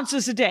 3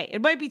 ounces a day.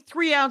 It might be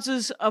 3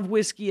 ounces of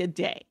whiskey a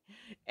day,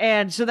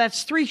 and so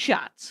that's 3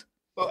 shots.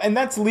 And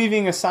that's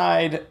leaving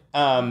aside,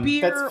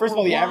 Beer that's first of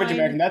all, the average wine.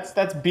 American,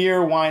 that's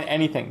beer, wine,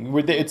 anything.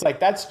 It's like,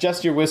 that's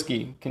just your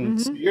whiskey.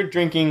 You're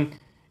drinking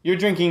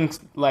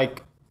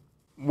like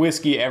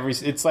whiskey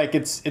it's like,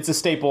 it's a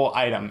staple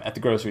item at the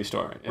grocery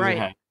store.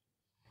 Right.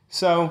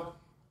 So,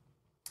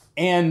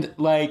 and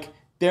like,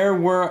 there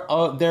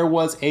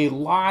was a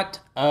lot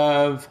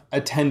of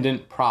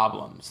attendant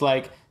problems.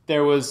 Like,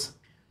 there was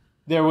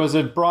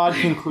a broad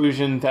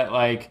conclusion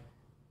that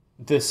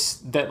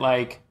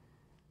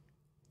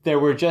there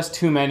were just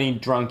too many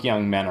drunk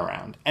young men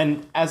around.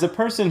 And as a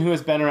person who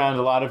has been around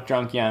a lot of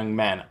drunk young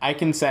men, I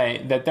can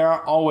say that there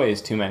are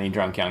always too many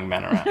drunk young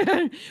men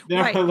around.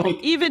 Right.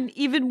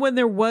 Even when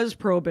there was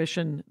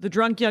prohibition, the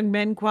drunk young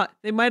men,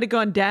 they might have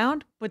gone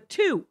down, but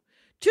two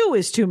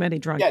is too many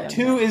drunk young men.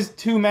 2 is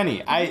too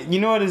many. You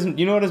know what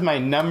is my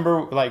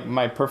number, like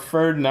my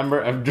preferred number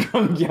of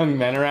drunk young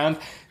men around?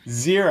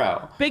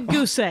 0. Big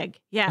goose egg.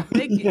 Yeah,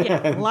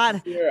 a lot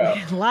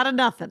of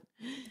nothing.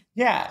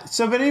 Yeah.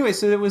 So, but anyway,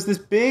 so there was this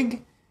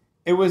big.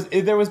 There was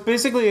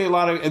basically a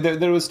lot of.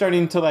 There was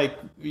starting to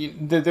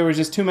there was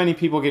just too many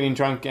people getting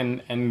drunk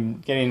and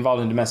getting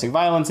involved in domestic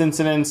violence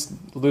incidents,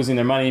 losing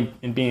their money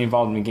and being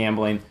involved in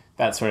gambling,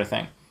 that sort of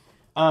thing.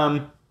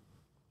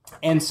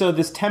 And so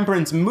this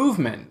temperance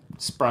movement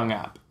sprung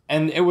up,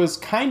 and it was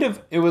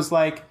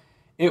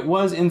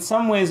in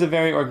some ways a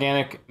very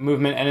organic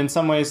movement, and in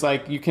some ways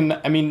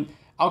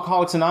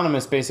Alcoholics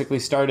Anonymous basically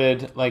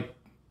started like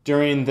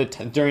during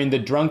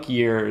the drunk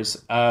years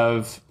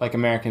of like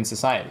American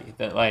society,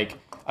 that like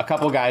a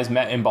couple guys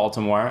met in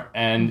Baltimore,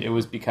 and it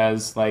was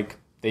because like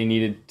they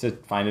needed to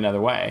find another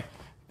way,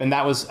 and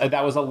that was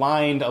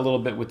aligned a little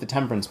bit with the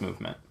temperance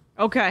movement.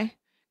 Okay,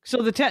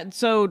 so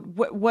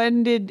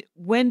when did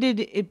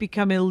it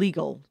become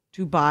illegal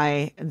to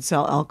buy and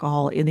sell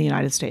alcohol in the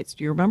United States?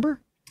 Do you remember?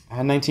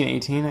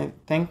 1918, I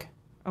think.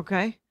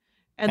 Okay,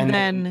 and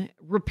then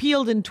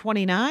repealed in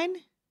 29.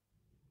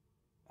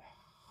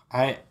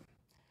 I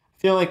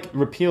feel like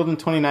repealed in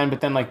 29,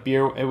 but then like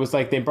beer, it was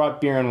like they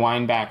brought beer and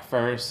wine back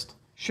first.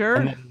 Sure.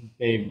 And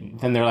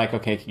then they're like,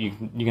 okay, you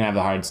can have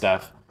the hard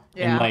stuff.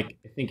 Yeah. And like,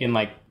 I think it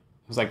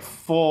was like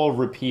full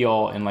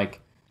repeal in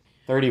like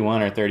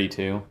 31 or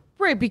 32.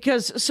 Right,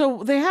 because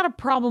so they had a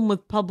problem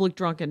with public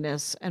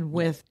drunkenness and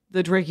with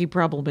the drinking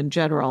problem in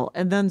general.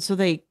 And then so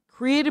they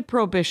created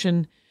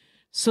prohibition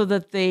so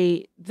that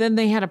they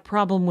had a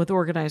problem with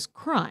organized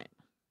crime.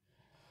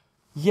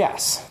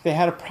 Yes, they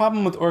had a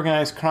problem with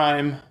organized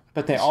crime.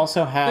 But they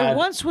also had. There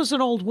once was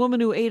an old woman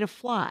who ate a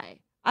fly.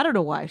 I don't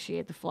know why she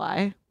ate the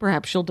fly.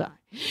 Perhaps she'll die.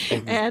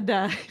 And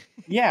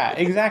yeah,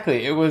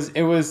 exactly. It was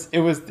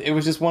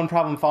just one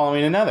problem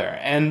following another,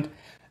 and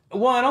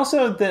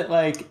also that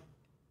like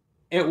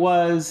it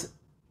was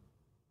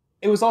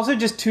also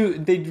just too.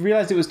 They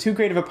realized it was too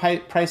great of a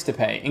price to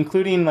pay,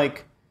 including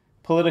like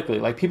politically.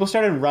 Like people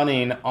started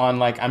running on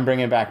like, I'm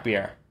bringing back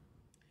beer.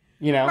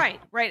 You know.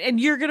 Right, and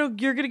you're gonna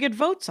get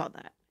votes on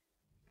that.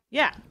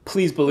 Yeah.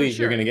 Please believe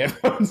you're going to get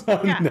votes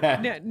on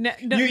that.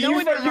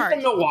 You're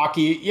from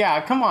Milwaukee.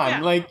 Yeah, come on.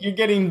 Yeah. Like, you're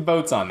getting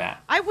votes on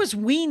that. I was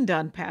weaned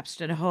on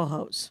Pabst and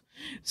Ho-Hos.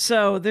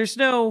 So there's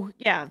no,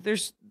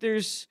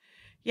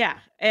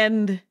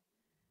 And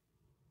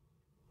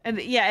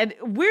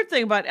weird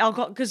thing about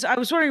alcohol, because I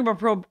was wondering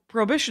about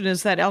prohibition,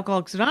 is that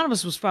Alcoholics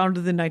Anonymous was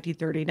founded in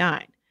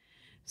 1939.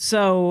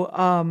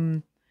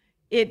 So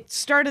it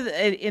started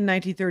in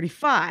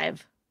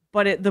 1935.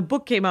 But the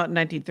book came out in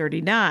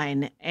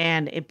 1939,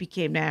 and it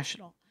became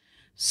national.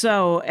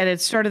 So, and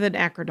it started in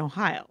Akron,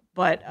 Ohio.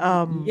 But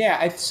then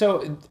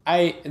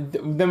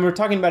we're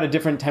talking about a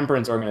different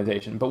temperance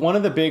organization, but one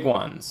of the big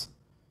ones.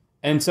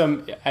 And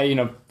so,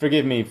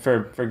 forgive me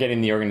for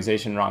getting the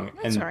organization wrong.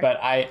 That's all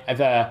right.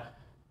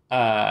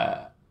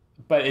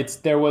 But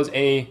there was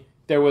a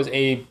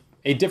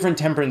different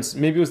temperance.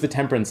 Maybe it was the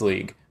Temperance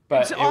League.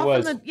 But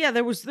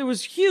there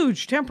was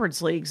huge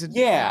temperance leagues.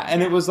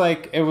 And it was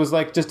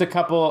like just a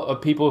couple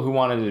of people who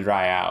wanted to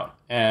dry out,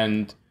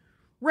 and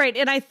right.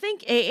 And I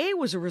think AA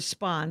was a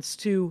response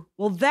to,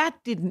 well,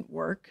 that didn't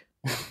work.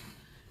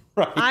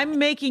 Right. I'm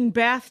making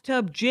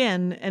bathtub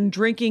gin and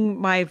drinking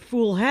my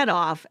fool head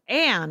off,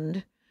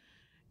 and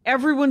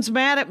everyone's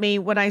mad at me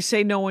when I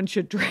say no one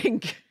should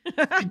drink.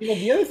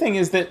 The other thing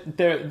is that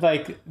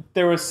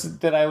there were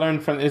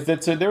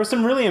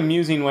some really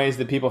amusing ways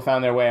that people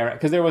found their way around,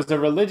 because there was a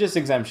religious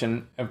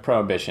exemption of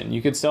prohibition.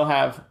 You could still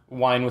have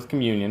wine with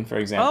communion, for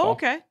example. Oh,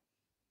 okay.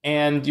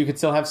 And you could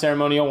still have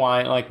ceremonial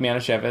wine like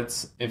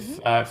Manischewitz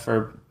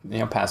for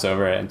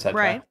Passover, etc.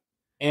 Right.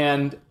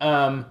 And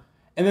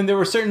then there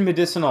were certain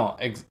medicinal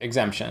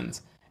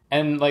exemptions.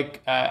 And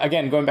like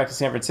again, going back to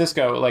San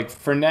Francisco, like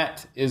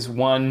Fernet is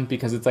one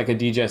because it's like a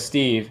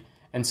digestive,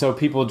 and so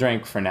people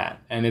drank Fernet,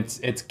 and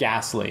it's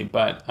ghastly,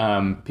 but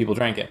people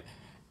drank it.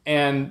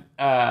 And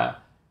there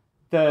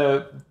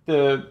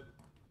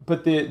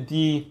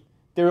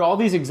were all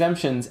these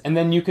exemptions, and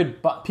then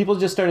people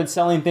just started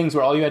selling things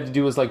where all you had to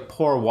do was like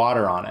pour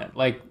water on it.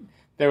 Like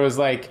there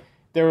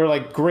were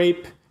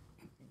grape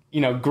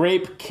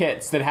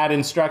kits that had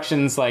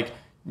instructions like,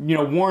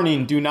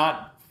 warning, do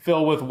not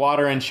fill with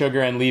water and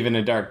sugar and leave in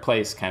a dark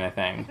place kind of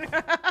thing.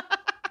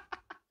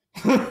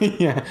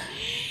 Yeah.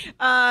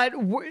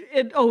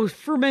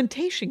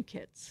 Fermentation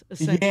kits,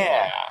 essentially.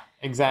 Yeah,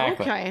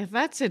 exactly. Okay,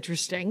 that's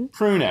interesting.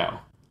 Pruno.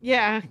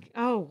 Yeah.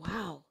 Oh,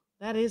 wow.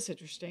 That is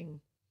interesting.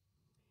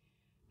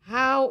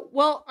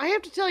 Well, I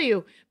have to tell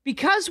you,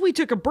 because we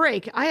took a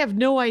break, I have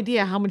no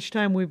idea how much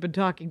time we've been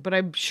talking, but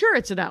I'm sure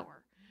it's an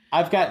hour.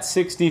 I've got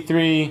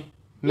 63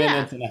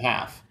 minutes and a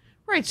half.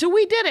 Right, so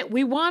we did it.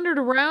 We wandered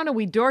around and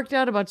we dorked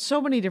out about so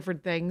many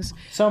different things.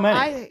 So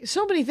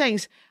many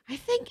things. I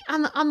think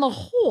on the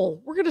whole,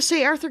 we're going to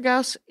say Arthur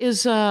Gaus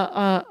is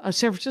a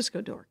San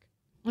Francisco dork.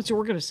 That's what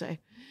we're going to say.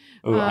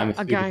 Oh, I'm a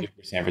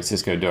super San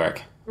Francisco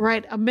dork.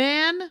 Right, a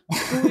man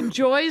who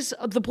enjoys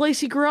the place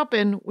he grew up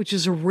in, which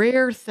is a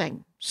rare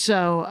thing.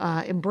 So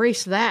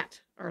embrace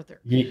that,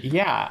 Arthur.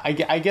 Yeah,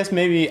 I guess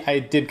maybe I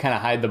did kind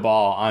of hide the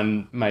ball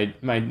on my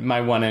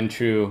one and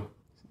true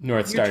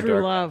North Star Your true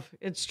dork. love.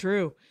 It's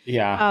true.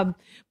 Yeah.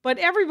 But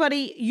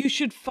everybody, you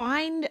should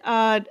find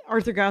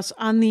Arthur Gaus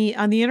on the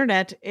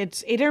internet.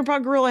 It's 800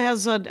 Pound Gorilla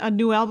has a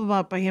new album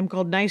out by him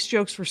called Nice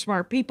Jokes for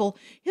Smart People.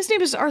 His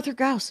name is Arthur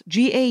Gaus,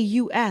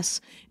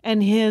 Gaus,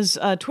 and his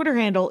Twitter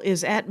handle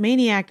is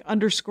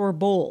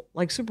 @maniac_bowl,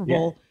 like Super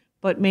Bowl,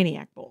 but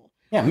Maniac Bowl.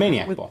 Yeah,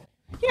 Maniac Bowl.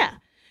 Yeah.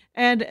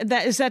 And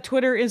is that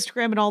Twitter,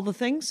 Instagram, and all the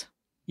things?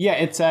 Yeah,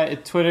 it's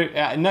Twitter.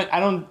 I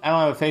don't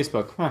have a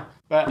Facebook,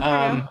 but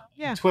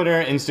yeah.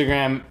 Twitter,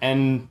 Instagram,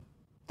 and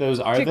those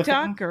are TikTok,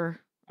 the things. or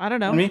I don't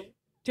know. Me?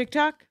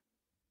 TikTok?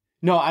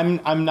 No, I'm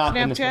not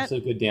Snapchat? an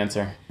especially good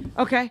dancer.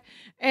 Okay.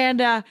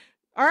 And all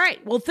right.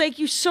 Well, thank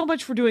you so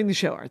much for doing the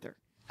show, Arthur.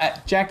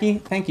 Jackie,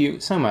 thank you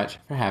so much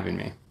for having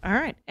me. All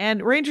right.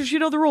 And Rangers, you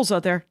know the rules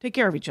out there. Take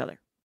care of each other.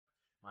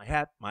 My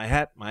hat, my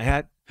hat, my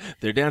hat.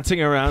 They're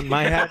dancing around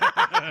my hat.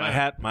 My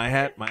hat, my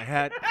hat, my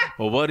hat.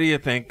 Well, what do you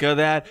think of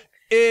that?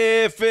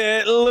 If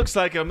it looks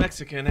like a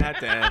Mexican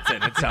hat dance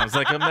and it sounds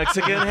like a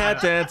Mexican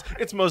hat dance,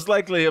 it's most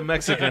likely a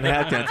Mexican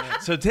hat dance.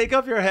 So take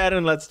off your hat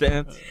and let's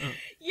dance.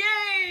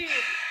 Yay!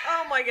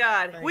 Oh my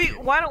God.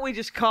 Why don't we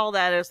just call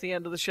that as the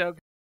end of the show?